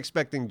 Like I'm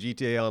expecting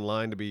GTA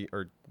Online to be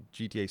or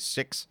GTA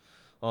 6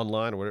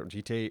 Online or whatever,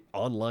 GTA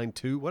Online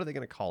 2. What are they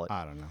going to call it?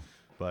 I don't know.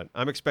 But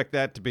I'm expect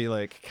that to be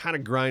like kind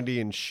of grindy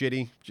and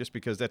shitty, just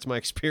because that's my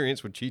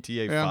experience with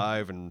GTA Yeah.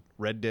 5 and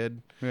Red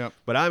Dead. Yeah,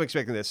 But I'm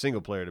expecting that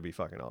single player to be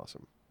fucking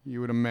awesome. you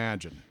would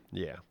imagine.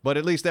 Yeah, but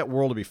at least that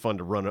world will be fun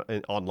to run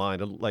online.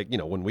 Like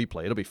when we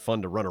play, it'll be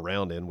fun to run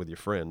around in with your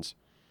friends.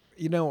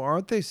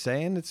 Aren't they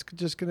saying it's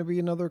just going to be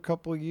another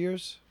couple of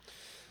years?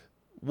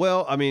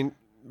 Well, I mean,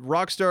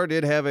 Rockstar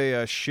did have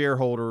a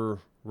shareholder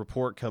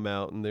report come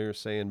out, and they're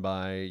saying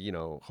by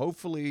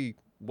hopefully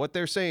what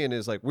they're saying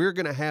is like we're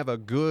gonna have a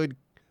good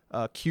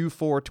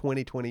Q4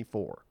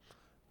 2024.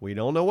 We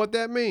don't know what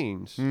that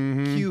means.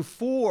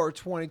 Q4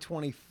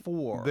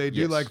 2024. They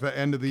do Yes. like the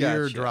end of the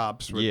year Gotcha.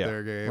 drops with Yeah.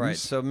 their games. Right,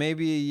 so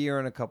maybe a year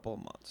and a couple of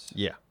months.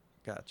 Yeah.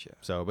 Gotcha.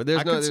 So, but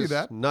there's I no could see there's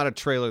that. not a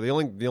trailer. The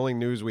only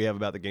news we have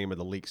about the game are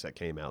the leaks that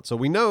came out. So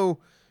we know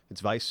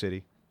it's Vice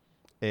City,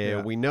 and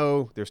Yeah. we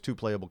know there's 2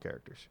 playable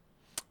characters.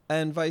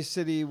 And Vice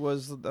City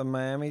was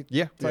Miami.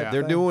 Yeah, type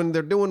they're thing?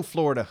 doing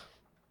Florida.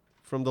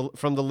 From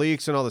the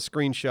leaks and all the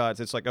screenshots,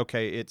 it's like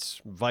okay,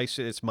 it's Vice,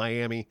 it's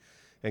Miami,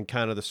 and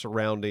kind of the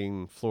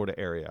surrounding Florida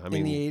area. I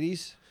mean, in the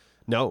 80s.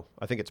 no,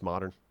 I think it's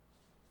modern.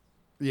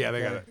 Yeah,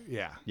 they got it.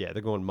 Yeah. Yeah,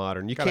 they're going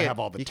modern. You Gotta can't have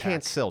all the you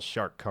can't tech. sell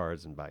shark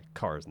cars and buy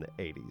cars in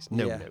the 80s.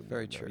 No, Yeah, no,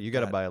 very no. true. You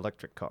got to Got it. buy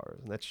electric cars,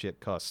 and that shit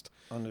costs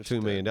 $2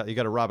 Understood. million. You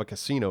got to rob a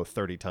casino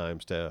 30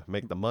 times to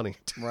make the money.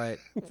 Right.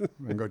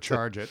 And go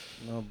charge it.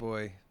 Oh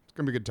boy. It's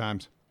gonna be good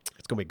times.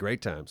 It's gonna be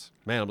great times,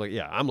 man.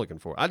 I'm looking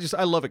for it.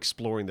 I love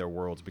exploring their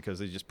worlds because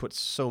they just put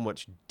so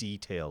much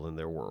detail in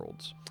their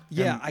worlds.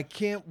 Yeah, I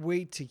can't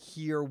wait to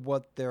hear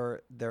what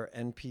their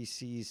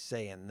NPCs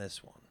say in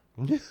this one.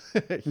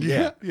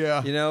 Yeah.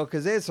 Yeah.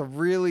 Because there's some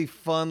really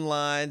fun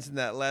lines in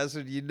that last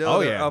one. Oh,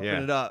 They're yeah, upping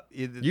yeah. it up.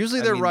 Usually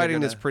their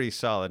writing is pretty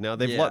solid. Now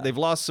Yeah. they've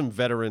lost some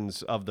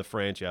veterans of the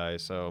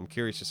franchise, so I'm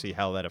curious to see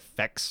how that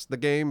affects the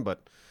game.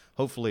 But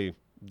hopefully,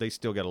 they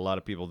still got a lot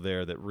of people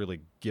there that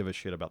really give a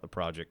shit about the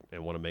project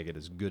and want to make it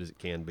as good as it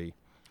can be.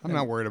 I'm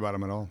not worried about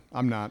them at all.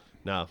 I'm not.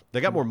 No,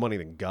 they got more money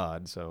than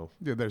God, so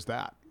Yeah, there's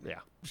that. yeah.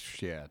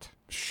 Shit.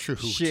 Shoot.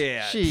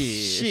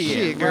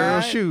 Shit, girl, right?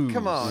 shoes.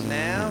 Come on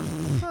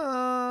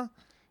now.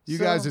 You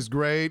So- guys is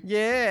great.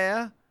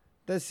 Yeah,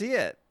 that's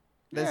it.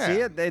 That's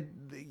Yeah. it.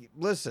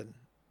 Listen,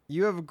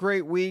 you have a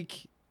great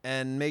week,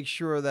 and make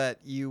sure that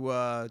you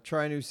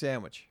try a new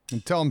sandwich.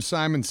 And tell them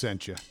Simon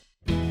sent you.